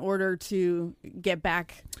 But in order to get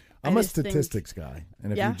back, I'm a statistics guy,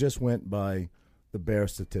 and if you just went by the bare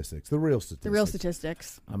statistics, the real statistics. The real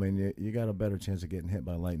statistics. I mean, you got a better chance of getting hit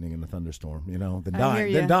by lightning in a thunderstorm, than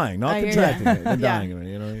dying. Not contracting it, than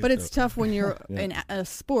dying. But it's tough when you're in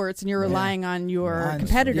sports and you're relying on your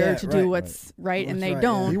competitor to do what's right, and they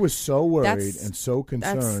don't. He was so worried and so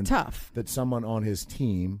concerned that's tough. that someone on his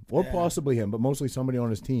team, or possibly him, but mostly somebody on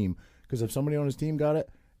his team, because if somebody on his team got it,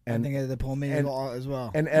 and I think they pulled me as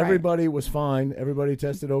well. And everybody was fine. Everybody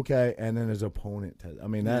tested okay, and then his opponent tested. I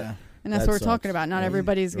mean, that... And that's what we're talking about. Not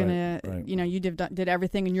everybody's going to, you did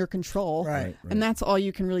everything in your control. Right. And that's all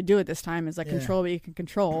you can really do at this time is control what you can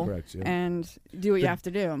control. Correct, and do what you have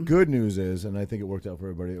to do. Good news is, and I think it worked out for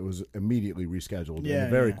everybody, it was immediately rescheduled in a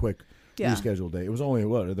very quick rescheduled date. It was only,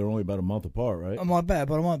 they're only about a month apart, right? A month back,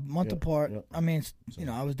 but a month apart. Yeah. I mean,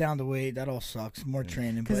 I was down to weight. That all sucks. More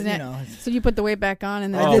training. But, so you put the weight back on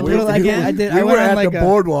and then I did put it again. I did. We were at the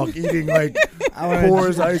boardwalk eating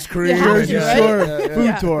Coors ice cream.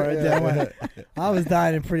 Food tour. I was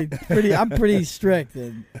dying and pretty. I'm pretty strict,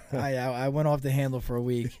 and I went off the handle for a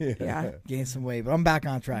week. Gained some weight, but I'm back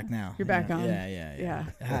on track now. You're back on. Yeah.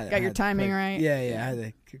 Got your timing right. Yeah. I had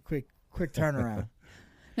a quick turnaround.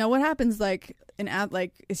 Now, what happens?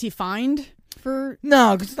 Is he fined for?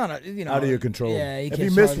 No, because it's not out of your control. Yeah, if he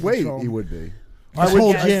missed weight, he would be.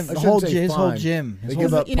 His whole gym. They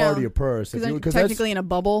give up part of your purse. Because technically in a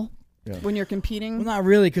bubble. Yeah. When you're competing? Well, not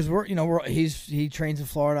really, because he trains in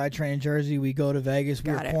Florida. I train in Jersey. We go to Vegas.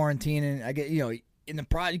 We're quarantining. I get in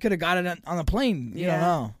the you could have got it on the plane. You don't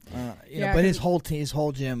know. But his whole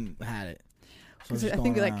gym had it. So I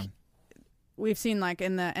think we've seen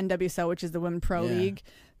in the NWSL, which is the Women Pro League.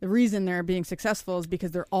 The reason they're being successful is because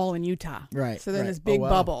they're all in Utah. Right. So they're in this big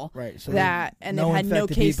bubble. Right. So they've had no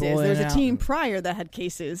cases. There's a team prior that had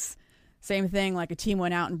cases. Same thing, a team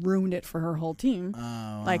went out and ruined it for her whole team. Oh,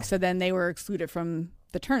 wow. So then they were excluded from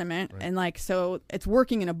the tournament. Right. And so it's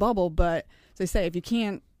working in a bubble, but as I say, if you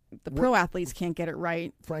can't, the pro athletes can't get it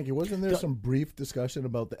right. Frankie, wasn't there some brief discussion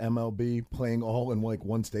about the MLB playing all in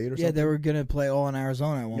one state or something? Yeah, they were going to play all in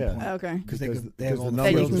Arizona at one point. Okay. Because they have all the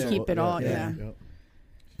numbers. Then you can keep it all,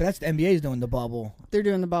 But that's the NBA's doing the bubble. They're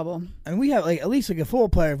doing the bubble. And we have at least a football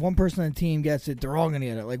player, if one person on the team gets it, they're all gonna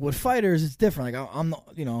get it. With fighters it's different. I'm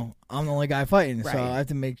the only guy fighting. Right. So I have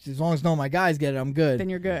to make, as long as none of my guys get it, I'm good. Then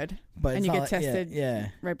you're good. But and you get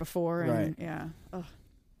tested right before and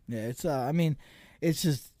it's it's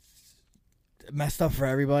just messed up for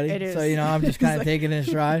everybody. It is. So I'm just kinda taking it in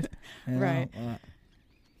stride. Right.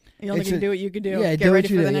 You only can do what you can do. Yeah, get ready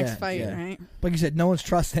for the next fight, right? Like you said, no one's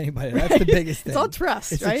trust anybody. That's the biggest thing. It's all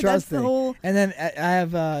trust, it's right? That's the whole. And then I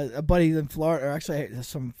have a buddy in Florida, or actually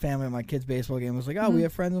some family at my kid's baseball game was like, we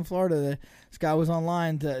have friends in Florida. This guy was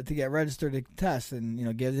online to get registered to test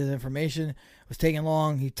and give his information. It was taking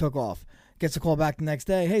long. He took off. Gets a call back the next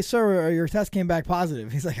day. Hey, sir, your test came back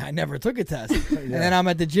positive. He's like, I never took a test. And then I'm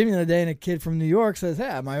at the gym the other day, and a kid from New York says,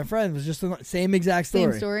 hey, my friend was just the same exact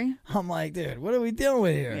story. Same story. I'm like, dude, what are we dealing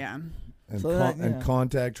with here? Yeah. And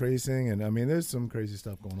contact tracing, and there's some crazy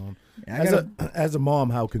stuff going on. Yeah, as a mom,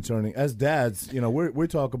 how concerning. As dads, we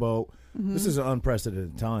talk about this is an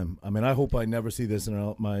unprecedented time. I hope I never see this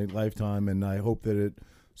in my lifetime, and I hope that it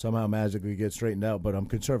somehow magically gets straightened out. But I'm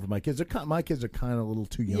concerned for my kids. My kids are kind of a little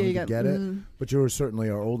too young to get it, but you certainly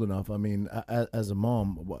are old enough. As a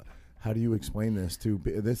mom, how do you explain this to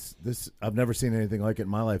this? I've never seen anything like it in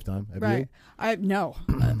my lifetime. Have you? No,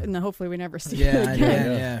 and hopefully we never see it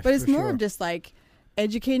again. Yeah, but it's more of just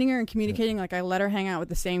educating her and communicating. I let her hang out with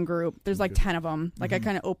the same group. There's 10 of them. I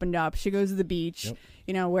kind of opened up. She goes to the beach.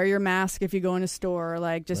 Yep. Wear your mask if you go in a store.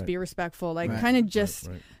 Just be respectful. Kind of just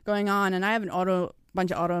going on. And I have bunch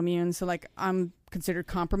of autoimmune, so I'm considered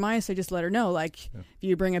compromised. So I just let her know, if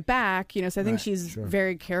you bring it back, so I think she's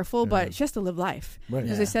very careful, but she has to live life. Right.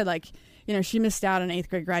 As I said, she missed out on 8th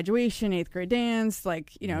grade graduation, 8th grade dance,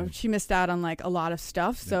 she missed out on a lot of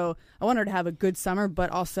stuff. So I want her to have a good summer, but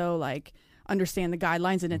also understand the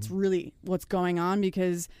guidelines, and it's really what's going on,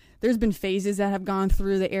 because there's been phases that have gone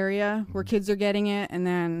through the area where kids are getting it, and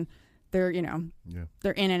then they're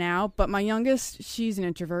they're in and out. But my youngest, she's an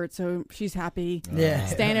introvert, so she's happy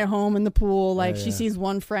staying at home in the pool. She sees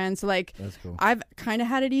one friend, so that's cool. I've kind of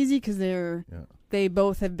had it easy because they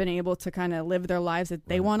both have been able to kind of live their lives that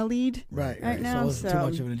they want to lead right now. So it wasn't too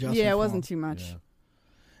much of an adjustment. Yeah, it wasn't too much. Yeah.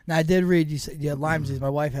 Now I did read you said you had Lyme disease. My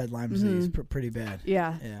wife had Lyme disease, pretty bad.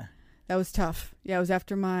 Yeah, that was tough. Yeah, it was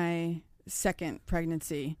after my second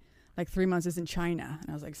pregnancy. 3 months is in China, and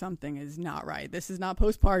I was like, something is not right. This is not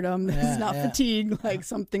postpartum. This is not fatigue.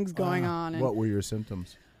 Something's going on. And what were your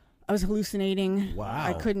symptoms? I was hallucinating. Wow.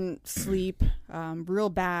 I couldn't sleep. Real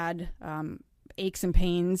bad. Aches and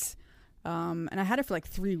pains. And I had it for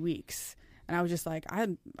 3 weeks. And I was just like,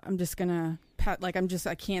 I'm just gonna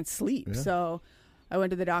I can't sleep. Yeah. So I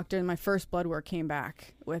went to the doctor, and my first blood work came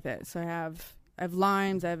back with it. So I have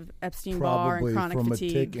Lyme's, I have Epstein-Barr, and chronic from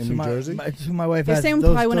fatigue. A tick in New Jersey? My wife has same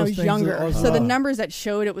those, probably when I was things younger. So the numbers that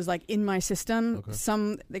showed it was like in my system.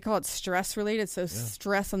 Okay. They call it stress related. So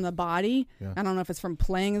stress on the body. Yeah. I don't know if it's from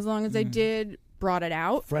playing as long as I did. Brought it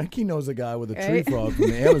out. Frankie knows a guy with a tree frog from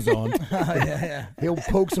the Amazon. He'll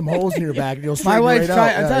poke some holes in your back and you'll straighten my wife's right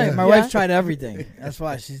tried, out. I'm telling you, my wife's tried everything. That's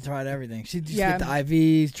why she's tried everything. She just get the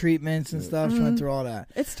IVs, treatments and stuff. She went through all that.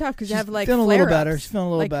 It's tough because you have like feeling flare-ups. A little better. She's feeling a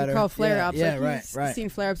little better. You call flare-ups. Yeah, like right. I've seen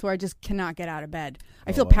flare-ups where I just cannot get out of bed.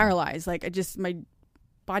 I feel paralyzed. Like my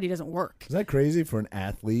body doesn't work. Is that crazy for an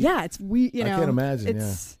athlete? Yeah, it's weird. I can't imagine.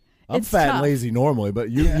 It's I'm fat tough. and lazy normally,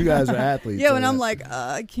 but you guys are athletes. Yeah, and I'm like,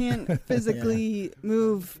 I can't physically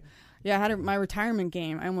move. Yeah, I had my retirement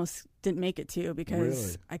game. I almost didn't make it to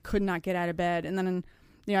because I could not get out of bed. And then,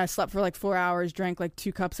 I slept for like 4 hours, drank like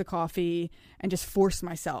 2 cups of coffee, and just forced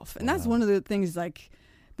myself. And that's one of the things, like,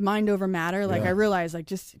 the mind over matter. Like, I realized, like,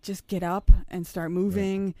 just get up and start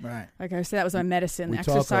moving. Right. Like I said, that was my medicine.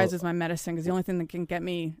 Exercise was my medicine because the only thing that can get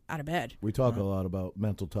me out of bed. We talk a lot about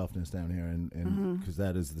mental toughness down here, and because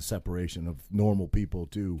that is the separation of normal people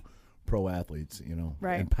to pro athletes,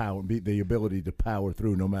 right? And the ability to power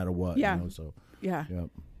through no matter what. Yeah. Yeah.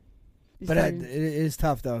 But it is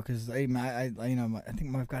tough though, because I think my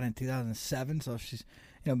wife got in 2007, so she's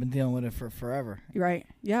been dealing with it for forever. Right.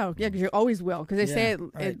 Yeah. Because you always will, because they say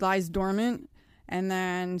it lies dormant, and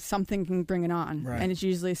then something can bring it on, and it's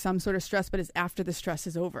usually some sort of stress, but it's after the stress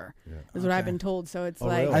is over. Yeah. Is what I've been told. So it's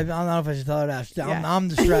like really? I don't know if I should tell her that. I'm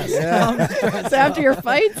the stress. So after your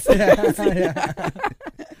fights,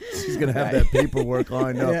 she's gonna have that paperwork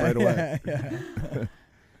lined up right away.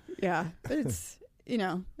 Yeah, but it's.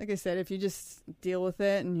 Like I said, if you just deal with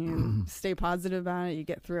it and you stay positive about it, you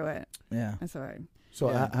get through it. Yeah. That's all right. So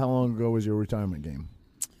how long ago was your retirement game?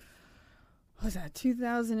 What was that,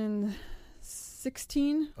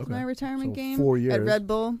 2016? My retirement game. 4 years. At Red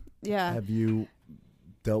Bull. Yeah. Have you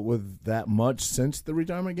dealt with that much since the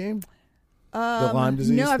retirement game? The Lyme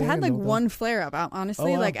disease? No, I've had like one flare-up.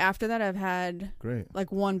 Honestly, wow. like after that, I've had like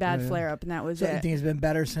one bad flare-up, and that was it. You think it's been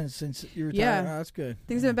better since you retired? Yeah. Oh, that's good.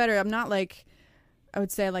 Things have been better. I'm not like... I would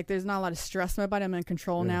say like there's not a lot of stress in my body. I'm in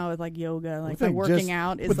control now with like yoga, like my working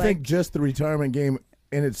out is like. I think just the retirement game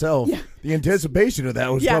in itself, the anticipation of that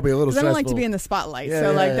was probably a little stressful. I don't like to be in the spotlight,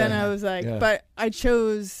 then I was like, but I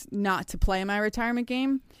chose not to play my retirement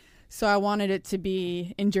game, so I wanted it to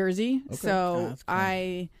be in Jersey. Okay. So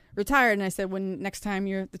I retired, and I said, when next time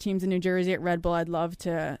the team's in New Jersey at Red Bull, I'd love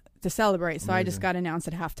to celebrate. So I just got announced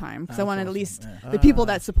at halftime because I wanted at least the people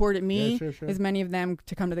that supported me, as many of them,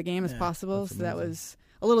 to come to the game as possible. So that was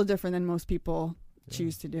a little different than most people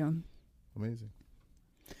choose to do. Amazing.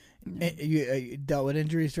 You dealt with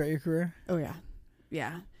injuries throughout your career? Oh yeah,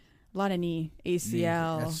 a lot of knee,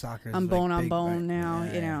 ACL. I'm bone on bone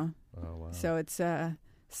now. Oh, wow. So it's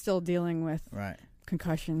still dealing with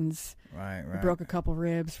concussions. Right. Broke a couple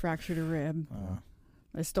ribs, fractured a rib.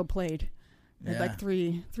 I still played. I had like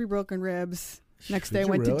three broken ribs. Next day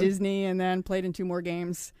went to Disney and then played in 2 more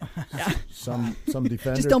games. Yeah. Some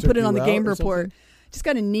defender just don't put it on the game report. Something? Just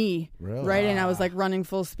got a knee. Really? And I was like running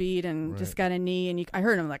full speed and just got a knee, and I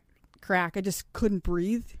heard him like crack. I just couldn't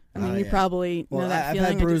breathe. I mean, you probably know that feeling.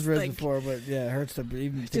 I've had bruised ribs before, but it hurts to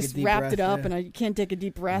even take a deep breath. Just wrapped it up, and I can't take a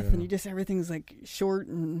deep breath, and everything's like short,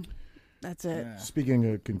 and that's it. Yeah.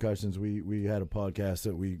 Speaking of concussions, we had a podcast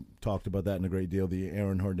that we talked about that in a great deal. The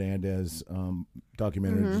Aaron Hernandez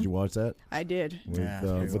documentary. Did you watch that? I did.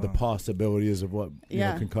 With the possibilities of what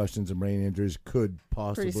concussions and brain injuries could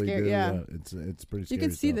possibly do. Yeah. It's pretty scary. You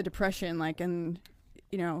can see the depression, and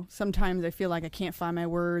sometimes I feel like I can't find my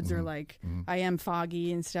words, or like I am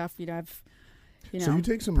foggy and stuff. So you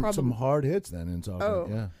take some hard hits then in soccer. Oh.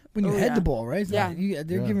 Yeah. When you head the ball, right? Yeah.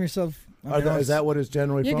 They're giving yourself... is that what it's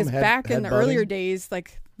generally from? Because back in the earlier days,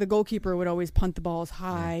 like the goalkeeper would always punt the balls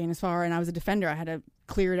high and as far, and I was a defender. I had to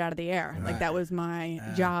clear it out of the air. Like that was my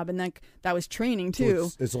job, and that was training too.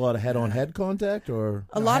 So it's a lot of head-on-head contact, or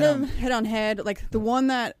a lot of head-on-head. Like the one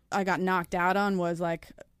that I got knocked out on was like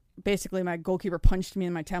basically my goalkeeper punched me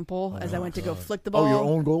in my temple as I went to go flick the ball. Oh, your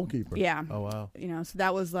own goalkeeper. Yeah. Oh wow. So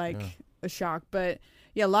that was like a shock, but.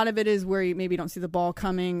 Yeah, a lot of it is where you maybe don't see the ball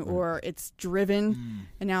coming, or it's driven,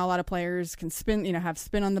 and now a lot of players can spin, have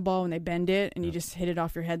spin on the ball when they bend it, and you just hit it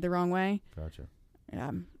off your head the wrong way. Gotcha.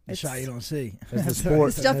 Yeah, it's a shot you don't see.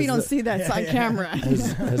 Stuff you don't see that's on camera.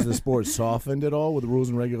 Has the sport softened at all with the rules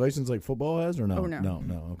and regulations like football has, or no? Oh, no. No,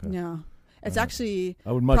 okay. No, it's actually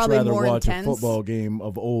I would much rather more watch intense. a football game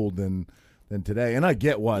of old than today. And I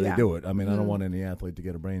get why they do it. I mean, I don't Mm-hmm. want any athlete to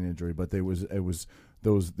get a brain injury, but it was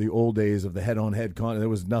the old days of the head-on-head there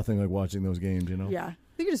was nothing like watching those games, you know. Yeah.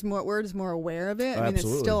 I think we're just more aware of it. I mean,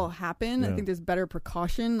 Absolutely. it still happen. Yeah. I think there's better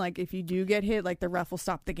precaution. Like if you do get hit, like the ref will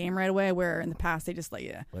stop the game right away. Where in the past they just let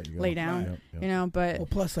you lay down, Right. Yep. you know. But Well,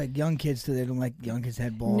 plus like young kids too, they don't like young kids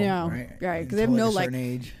head ball. No, right? because they have Until, no a like certain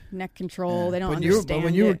age. neck control. Yeah. They don't But understand.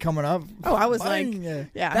 when you were it. coming up, Oh, I was fine, like,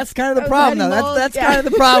 yeah. That's kind of the I was problem, though. heading That's balls, kind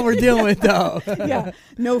of the problem we're dealing with, though. yeah,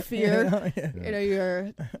 no fear. Yeah. You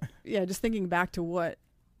know, you're just thinking back to what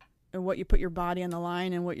you put your body on the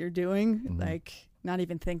line and what you're doing, Mm-hmm. like not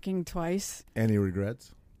even thinking twice. Any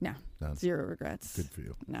regrets? No, None. Zero regrets. Good for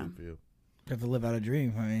you. No. Good for you. You have to live out a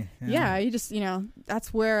dream. I mean, Yeah, you just,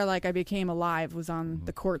 that's where like I became alive, was on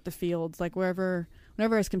the court, the fields, like whenever I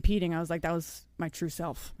was competing, I was like, that was my true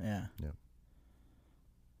self. Yeah. Yeah.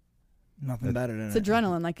 Nothing better than It's it.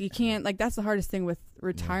 adrenaline. Like you can't, like that's the hardest thing with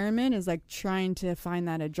retirement is like trying to find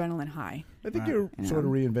that adrenaline high. I think Right. you're sort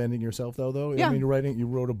of reinventing yourself, though. Yeah. I mean, you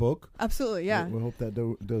wrote a book. Absolutely, yeah. We hope that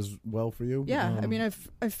does well for you. Yeah, I mean,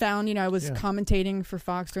 I've found, I was Yeah. commentating for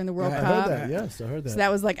Fox during the World I Cup. heard that. Yes, I heard that. So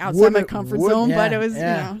that was like outside my comfort zone, yeah, but it was,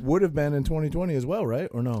 yeah. Would have been in 2020 as well, right?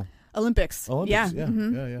 Or no? Olympics. Olympics, Yeah. yeah,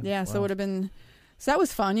 mhm. yeah. So it Wow. would have been, so that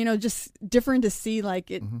was fun, just different to see like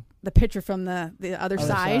it, Mm-hmm. the picture from the other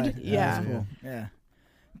side. Yeah. That's cool. Yeah.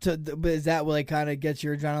 So, but is that what like kind of gets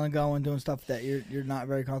your adrenaline going, doing stuff that you're not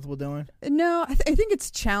very comfortable doing? No, I think it's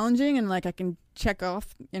challenging and like I can check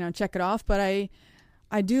it off, but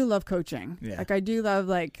I do love coaching. Yeah. Like I do love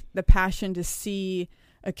like the passion to see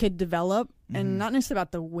a kid develop and not necessarily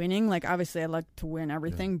about the winning. Like obviously I like to win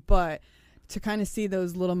everything, but to kind of see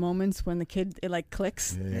those little moments when the kid, it like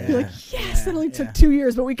clicks. Yeah. You're like, yes, it only took 2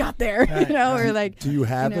 years, but we got there, or like. Do you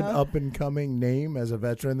have an know? up and coming name as a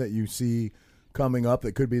veteran that you see coming up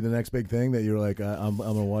that could be the next big thing that you're like, I'm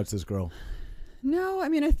gonna watch this girl? No, I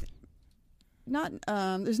mean, not.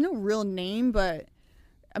 There's no real name, but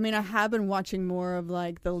I mean, I have been watching more of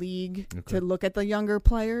like the league to look at the younger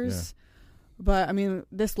players. But I mean,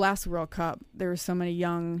 this last World Cup, there were so many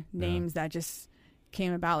young names that just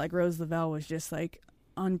came about. Like Rose Lavelle was just like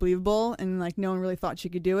unbelievable, and like no one really thought she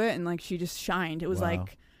could do it, and like she just shined. It was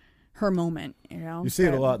like her moment, You see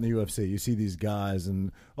it a lot in the UFC. You see these guys,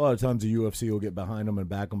 and a lot of times the UFC will get behind them and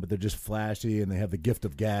back them, but they're just flashy and they have the gift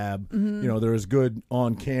of gab. They're as good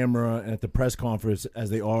on camera and at the press conference as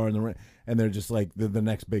they are in the ring, and they're just like they're the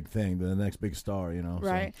next big thing, they're the next big star.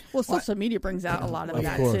 Right. Well, social media brings out a lot of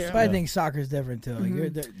that course. too. But I think soccer's different too. Like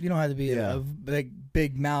you don't have to be a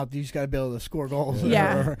big mouth. You just got to be able to score goals.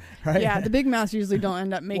 Yeah. Right. Yeah. The big mouths usually don't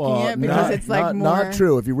end up making it because it's like not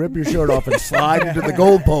true. If you rip your shirt off and slide into the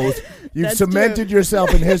goalpost, you've That's cemented true.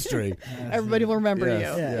 yourself in history. Everybody will remember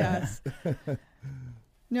Yes. you. Yeah. Yes.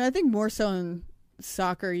 No, I think more so in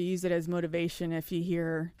soccer, you use it as motivation if you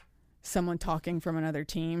hear someone talking from another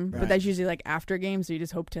team. Right. But that's usually like after games, so you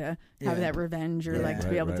just hope to have that revenge or like to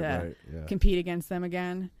be able to compete against them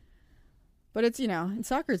again. But it's, in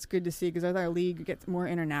soccer, it's good to see because our league gets more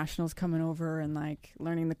internationals coming over and like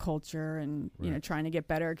learning the culture and, trying to get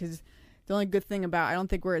better. Because the only good thing about, I don't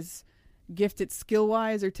think we're as gifted skill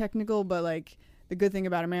wise or technical, but like the good thing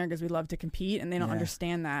about America is we love to compete and they don't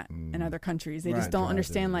understand that in other countries. They just don't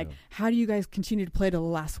understand how do you guys continue to play to the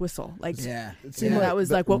last whistle? Like, that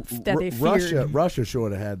was like what that they feared. Russia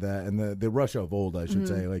sort of had that, and the Russia of old, I should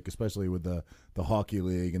say, like especially with the hockey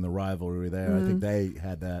league and the rivalry there. I think they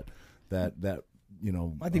had that.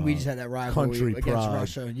 I think we just had that rivalry country against pride.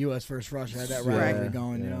 Russia. U.S. versus Russia had that rivalry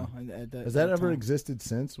going. Has that ever existed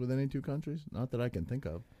since with any two countries? Not that I can think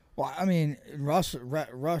of. Well, I mean, Russia,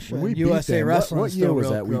 we USA them, wrestling. What year was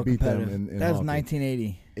that? We beat them in that was hockey.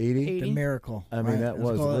 1980. 80? The miracle. I mean, that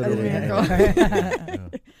was literally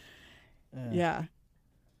literally. Yeah.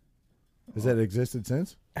 Has that existed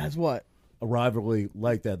since? As what? A rivalry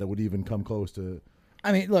like that would even come close to.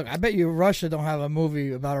 I mean, look, I bet you Russia don't have a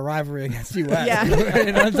movie about a rivalry against U.S. Yeah. You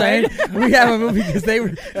know what I'm saying? We have a movie because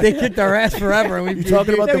they kicked our ass forever. And You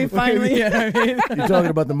talking about the finally? You know what I mean? You talking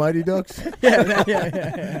about the Mighty Ducks?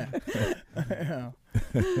 Yeah.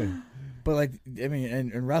 But like, I mean,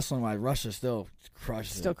 in wrestling wise, Russia still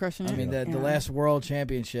crushes Still it. crushing it. I mean, the last World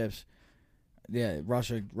Championships,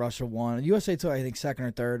 Russia won. USA too, I think second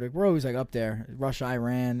or third. Like, we're always like up there. Russia,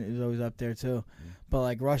 Iran is always up there too. But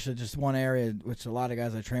like Russia, just one area which a lot of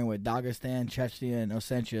guys I train with, Dagestan, Chechnya, and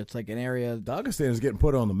Ossetia. It's like an area. Dagestan is getting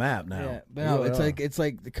put on the map now. Yeah, but no, it's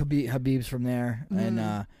like the Habib's from there,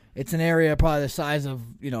 and it's an area probably the size of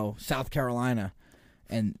South Carolina.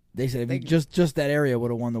 And they said if just that area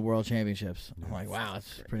would have won the World Championships. I'm like, wow,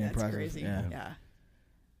 it's pretty impressive. Crazy. Yeah.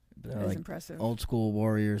 They're That's like impressive. old school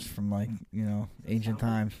warriors from ancient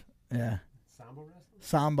times. Yeah.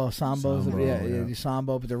 Sambo's Sambo, yeah, do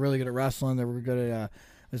sambo, but they're really good at wrestling. They're really good at.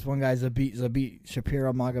 This one guy's Zabit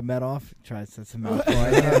Shapiro Magomedov. Try to set some out. Say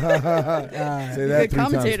that good 3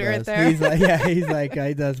 commentator right times there. He's like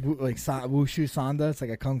he does wushu sanda. It's like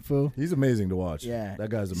a kung fu. He's amazing to watch. Yeah, that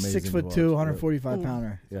guy's amazing. 6'2", 145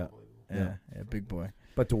 pounder. Yeah, big boy.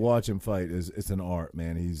 But to watch him fight it's an art,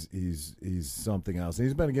 man. He's something else. And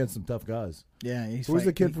he's been against some tough guys. Yeah, who's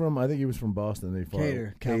the kid from? I think he was from Boston. They fought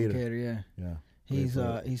Cater. Yeah. He's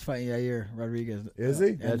fighting Yair Rodriguez. Is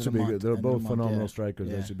he? That should be good. They're both phenomenal strikers.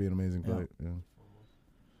 Yeah. That should be an amazing fight. Yeah.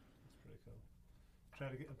 That's pretty cool. I'm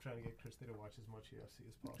trying to get Christie to watch as much UFC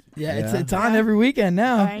as possible. Yeah, it's on every weekend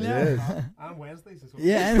now. I know. It is. On Wednesdays as well.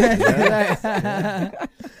 Yeah,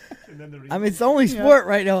 I mean, it's only sport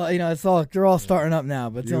right now. You know, they're all starting up now.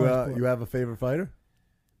 But it's only sport. You have a favorite fighter?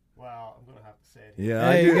 Well, I'm gonna have to say it.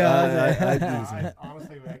 Yeah, there you go. I do.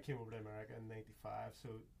 Honestly, when I came over to America in '95, so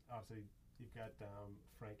obviously you've got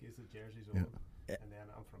Frankie's the jerseys old, and then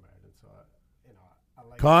I'm from Ireland, so I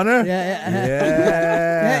like Connor.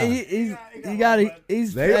 Yeah. He's.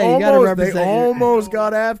 They almost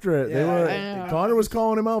got after it. Connor was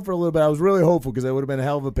calling him out for a little bit. I was really hopeful because that would have been a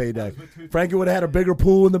hell of a payday. Frankie would have had a bigger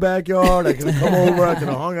pool in the backyard. I could have come over. I could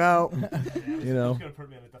have hung out. You know.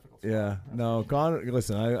 Yeah, no, Connor.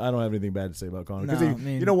 Listen, I don't have anything bad to say about Connor because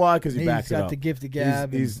you know why? Because he backs it up. He's got the gift of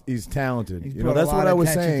gab. He's talented. You know, that's what I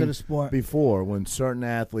was saying before. When certain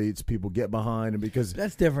athletes, people get behind him because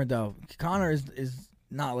that's different though. Connor is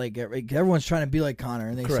not like everyone's trying to be like Connor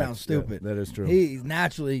and they sound stupid. Yeah, that is true. He's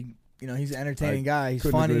naturally. You know, he's an entertaining guy. He's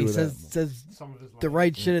funny. He says the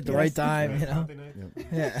right shit at the right time. You know.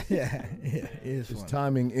 Yeah. His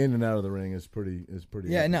timing in and out of the ring is pretty.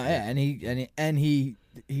 Yeah, no, yeah, and he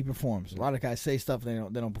performs. A lot of guys say stuff they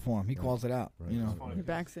don't perform. He calls it out. Right. You know, he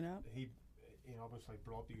backs it up. He almost like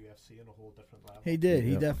brought the UFC in a whole different level. He did.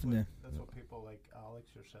 He definitely. That's what people like Alex,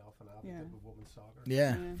 yourself, and I did with women's soccer.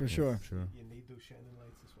 Yeah, for sure. You need those shining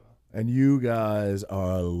lights as well. And you guys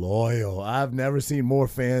are loyal. I've never seen more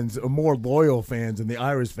loyal fans than the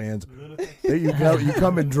Irish fans. You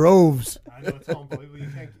come in droves. I know, it's unbelievable. You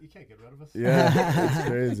can't get rid of us. Yeah, it's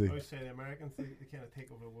crazy. I always say the Americans they kind of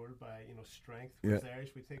take over the world by strength. Whereas the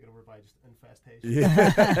Irish we take it over by just infestation.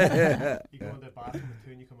 Yeah. You go into the bathroom with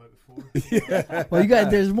 2 and you come out with 4. Yeah. Well, you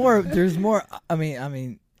got there's more. I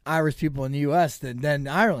mean. Irish people in the U.S. than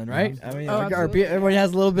Ireland, right? I mean, everybody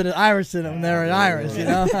has a little bit of Irish in them. They're Irish, you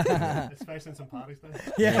know. Especially in some parties, then.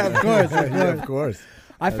 Yeah, of course.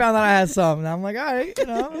 I found out I had some, and I'm like, all right,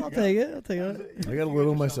 I'll take it. I got a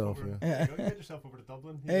little myself. Yeah. You get yourself over to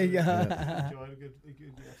Dublin. There you go. Enjoy a good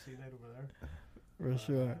UFC night over there. For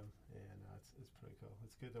sure. No, it's pretty cool.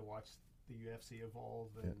 It's good to watch the UFC evolve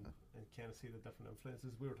and kind of see the different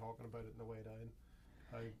influences. We were talking about it in the way down.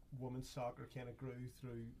 How women's soccer kind of grew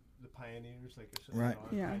through the pioneers, like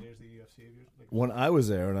pioneers of the UFC. When I was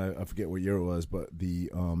there, and I forget what year it was, but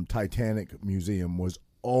the Titanic Museum was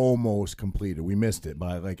almost completed. We missed it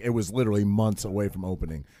by it was literally months away from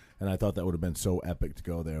opening, and I thought that would have been so epic to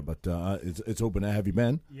go there. But it's open. Have you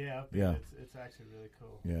been? Yeah. It's actually really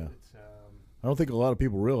cool. Yeah. It's, I don't think a lot of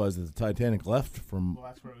people realize that the Titanic left from. Well,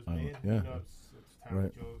 that's where it was made. Yeah. It's terrible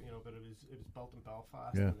joke, but it was built in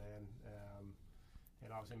Belfast, and then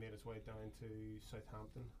it obviously made its way down to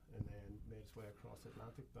Southampton, and then made its way across the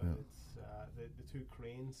Atlantic. But it's the 2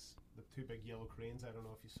 cranes, the 2 big yellow cranes. I don't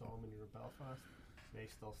know if you saw them when you were in Belfast. They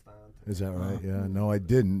still stand. Is that right? Yeah. No, I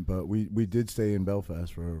didn't. But we did stay in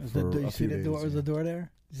Belfast for a few days. You see the door? Was the door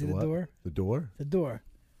there? You see the door? The door? The door.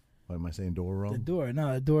 Why am I saying door wrong? The door.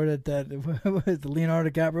 No, the door that the Leonardo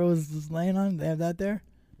DiCaprio was laying on. They have that there.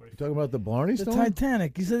 You talking about the Blarney Stone? The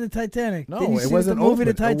Titanic. You said the Titanic. No, it wasn't open.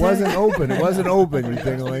 It wasn't open. It wasn't open, you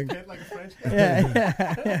thingling.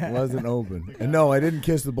 Yeah. It wasn't open. And no, I didn't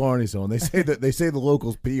kiss the Blarney Stone. They say the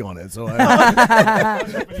locals pee on it. So I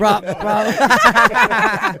Prop. I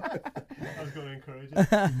was going to encourage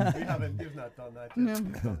you. You've not done that.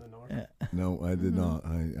 No, I did not.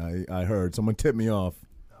 I heard someone tipped me off.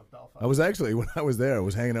 I was actually when I was there. I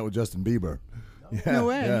was hanging out with Justin Bieber. No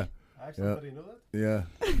way. Yeah. Actually, you know that? Yeah,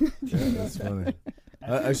 that's funny.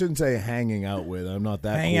 I shouldn't say hanging out with. I'm not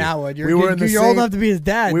that hanging cool. out with. You're old enough to be his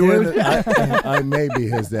dad. Dude. I may be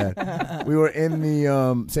his dad. We were in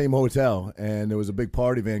the same hotel, and there was a big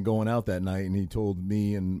party van going out that night, and he told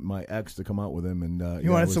me and my ex to come out with him. And he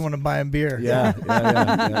wanted someone to buy him beer. Yeah.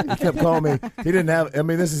 He kept calling me. He didn't have. I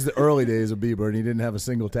mean, this is the early days of Bieber, and he didn't have a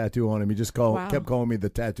single tattoo on him. He just kept calling me the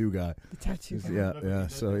tattoo guy. The tattoo guy. Yeah.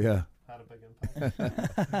 So yeah. Had a big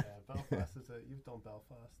impact. Belfast you've done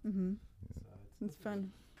Belfast. Mm-hmm. So it's fun.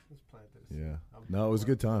 It's plenty. Yeah. No, it was a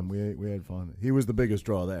good time. We had fun. He was the biggest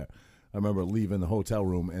draw there. I remember leaving the hotel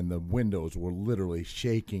room, and the windows were literally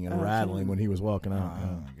shaking and rattling when he was walking out.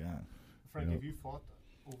 Oh my God. Frank, have you fought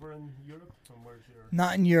over in Europe? Where's your...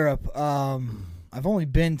 Not in Europe. I've only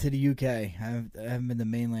been to the UK. I haven't been to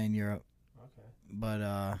mainland Europe. Okay. But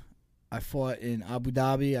I fought in Abu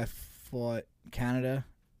Dhabi. I fought Canada,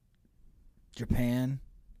 Japan,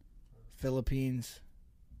 Philippines,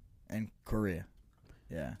 and Korea.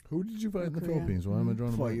 Yeah. Who did you fight in the Philippines? Why am I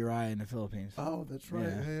drawing a Fought blank? Uriah in the Philippines. Oh, that's right.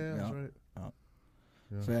 Yeah, that's right. Oh.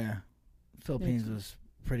 Yeah. So yeah, Philippines was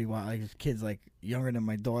pretty wild. Like kids like younger than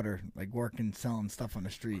my daughter, like working, selling stuff on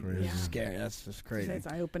the street. Crazy. It's scary. That's just crazy. It's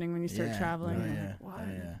eye-opening when you start traveling. Oh,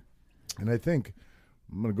 yeah. And I think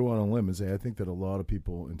I'm going to go out on a limb and say I think that a lot of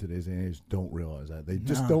people in today's age don't realize that. They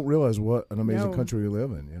just don't realize what an amazing country we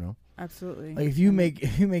live in. You know. Absolutely. Like if you make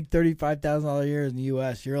 $35,000 a year in the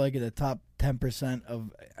U.S., you're like in the top 10%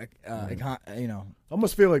 of you know. I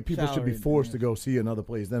almost feel like people should be salary, forced to go see another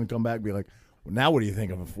place, then come back and be like, well, now what do you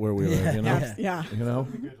think of where we live? You know. Yeah. You know.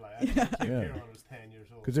 Yeah.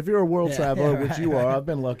 Because if you're a world traveler, which you are, right. I've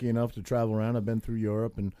been lucky enough to travel around. I've been through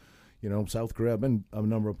Europe and, you know, South Korea. I've been a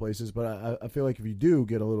number of places. But I feel like if you do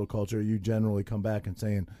get a little culture, you generally come back and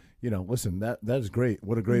saying, you know, listen, that is great.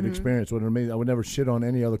 What a great experience. What an amazing. I would never shit on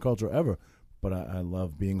any other culture ever. But I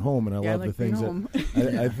love being home, and I love the things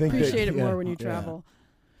that I think appreciate it more when you travel.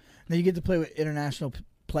 Now you get to play with international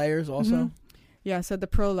players also. Mm-hmm. Yeah, so at the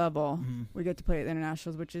pro level, we get to play with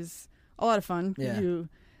internationals, which is a lot of fun. Yeah. You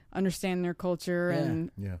understand their culture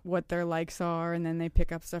and what their likes are, and then they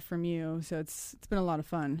pick up stuff from you. So it's been a lot of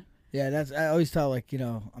fun. Yeah, I always tell, like, you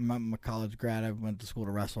know, I'm a college grad. I went to school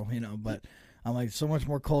to wrestle, you know, but I'm like so much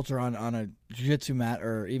more culture on a jiu-jitsu mat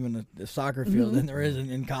or even the soccer field than there is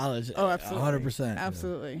in college. Oh, absolutely. 100%.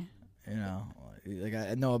 Absolutely. You know, like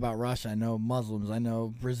I know about Russia. I know Muslims. I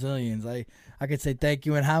know Brazilians. I could say thank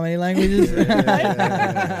you in how many languages?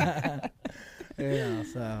 Yeah,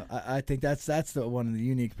 so I think that's one of the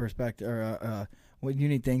unique perspective or what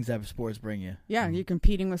unique things that sports bring you. Yeah, you're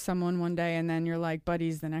competing with someone one day and then you're like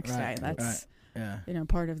buddies the next day. That's you know,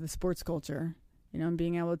 part of the sports culture. You know, and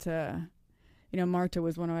being able to, you know, Marta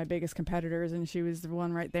was one of my biggest competitors, and she was the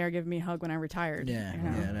one right there giving me a hug when I retired. Yeah, you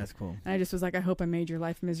know? Yeah, that's cool. And I just was like, I hope I made your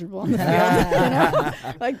life miserable on the field. You know?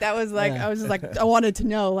 Like that was like, I was just like, I wanted to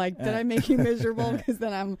know, like, did I make you miserable? Because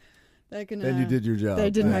then I'm. Then you did your job. I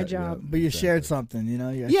did my job. But you shared something, you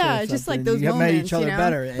know? Just like those moments. Made each other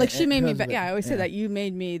better. Like she made me better. Yeah, I always say that you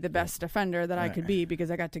made me the best defender that I could be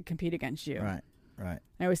because I got to compete against you. Right.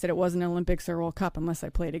 I always said it wasn't Olympics or World Cup unless I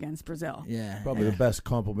played against Brazil. Yeah. Probably the best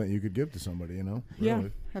compliment you could give to somebody, you know? Really. Yeah,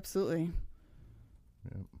 absolutely.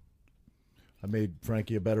 Yeah. I made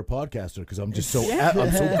Frankie a better podcaster because I'm just so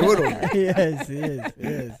I'm so good on it. Yes, he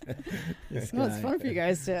is. Well, it's fun for you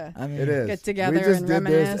guys to it is. get together we just and did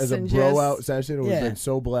reminisce. This as a and bro just, out session. We've been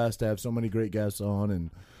so blessed to have so many great guests on,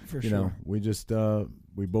 and For you sure. know, we just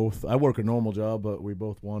we both. I work a normal job, but we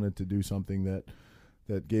both wanted to do something that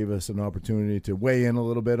gave us an opportunity to weigh in a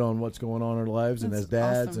little bit on what's going on in our lives, and as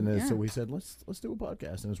dads, awesome. and so we said let's do a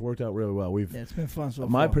podcast, and it's worked out really well. It's been fun so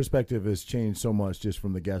my far. perspective has changed so much just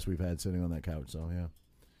from the guests we've had sitting on that couch. So yeah.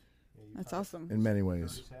 That's awesome. In many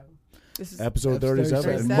ways. This is episode 37.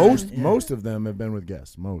 37. And most of them have been with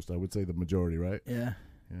guests. Most, I would say the majority, right? Yeah.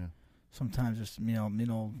 Yeah. Sometimes just, you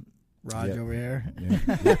know, Raj over here.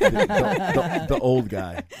 Yeah. the old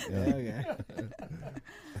guy. Yeah. Okay.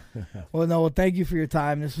 Well, thank you for your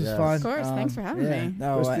time. This was fun. Of course. Thanks for having me.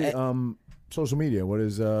 No, Christie, social media. What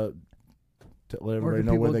is let everybody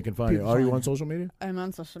know where they can find you. Are you on social media? I'm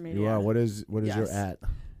on social media. You are. What is your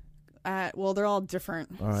 @? Well, they're all different.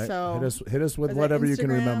 All right. So hit us with whatever you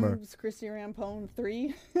can remember. It's Christie Rampone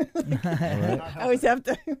 3. All right. I always have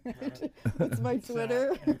to. It's my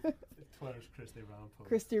Twitter. Twitter's Christie Rampone.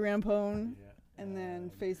 Christie Rampone. Yeah. And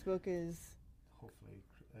then Facebook is hopefully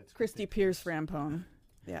it's Christie Pierce Rampone.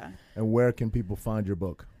 Yeah. And where can people find your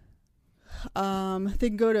book? They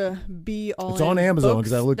can go to It's on Amazon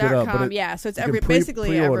because I looked it up. But so it's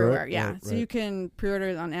basically everywhere. It. Yeah. Right, So you can pre-order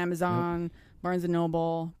it on Amazon, Barnes &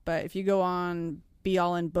 Noble. But if you go on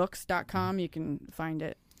beallinbooks.com, you can find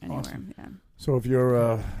it anywhere. Awesome. Yeah. So if you're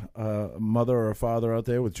a mother or a father out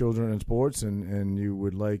there with children in sports and you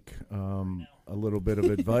would like a little bit of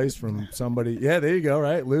advice from somebody, there you go,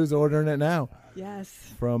 right? Lou's ordering it now. Yes.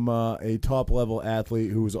 From a top-level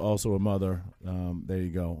athlete who's also a mother. There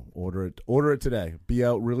you go. Order it today. Be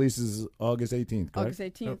Out releases August 18th, correct? August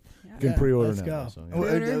 18th. Yep. Yeah. You can pre-order let's now. go. So,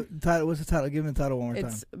 What's the title? Give me the title one more time.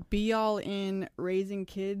 It's Be All in Raising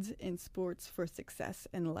Kids in Sports for Success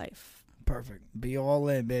in Life. Perfect. Be all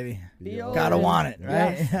in, baby. all Gotta in. want it,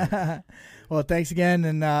 right? Yes. Well, thanks again,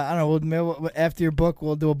 and I don't know. After your book,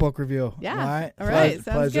 we'll do a book review. Yeah. All right. All right. Sounds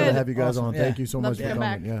Pleasure good. to have you guys Awesome. on. Yeah. Thank you so Love much to for come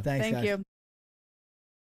coming. back. Yeah. Thanks, Thank guys. you.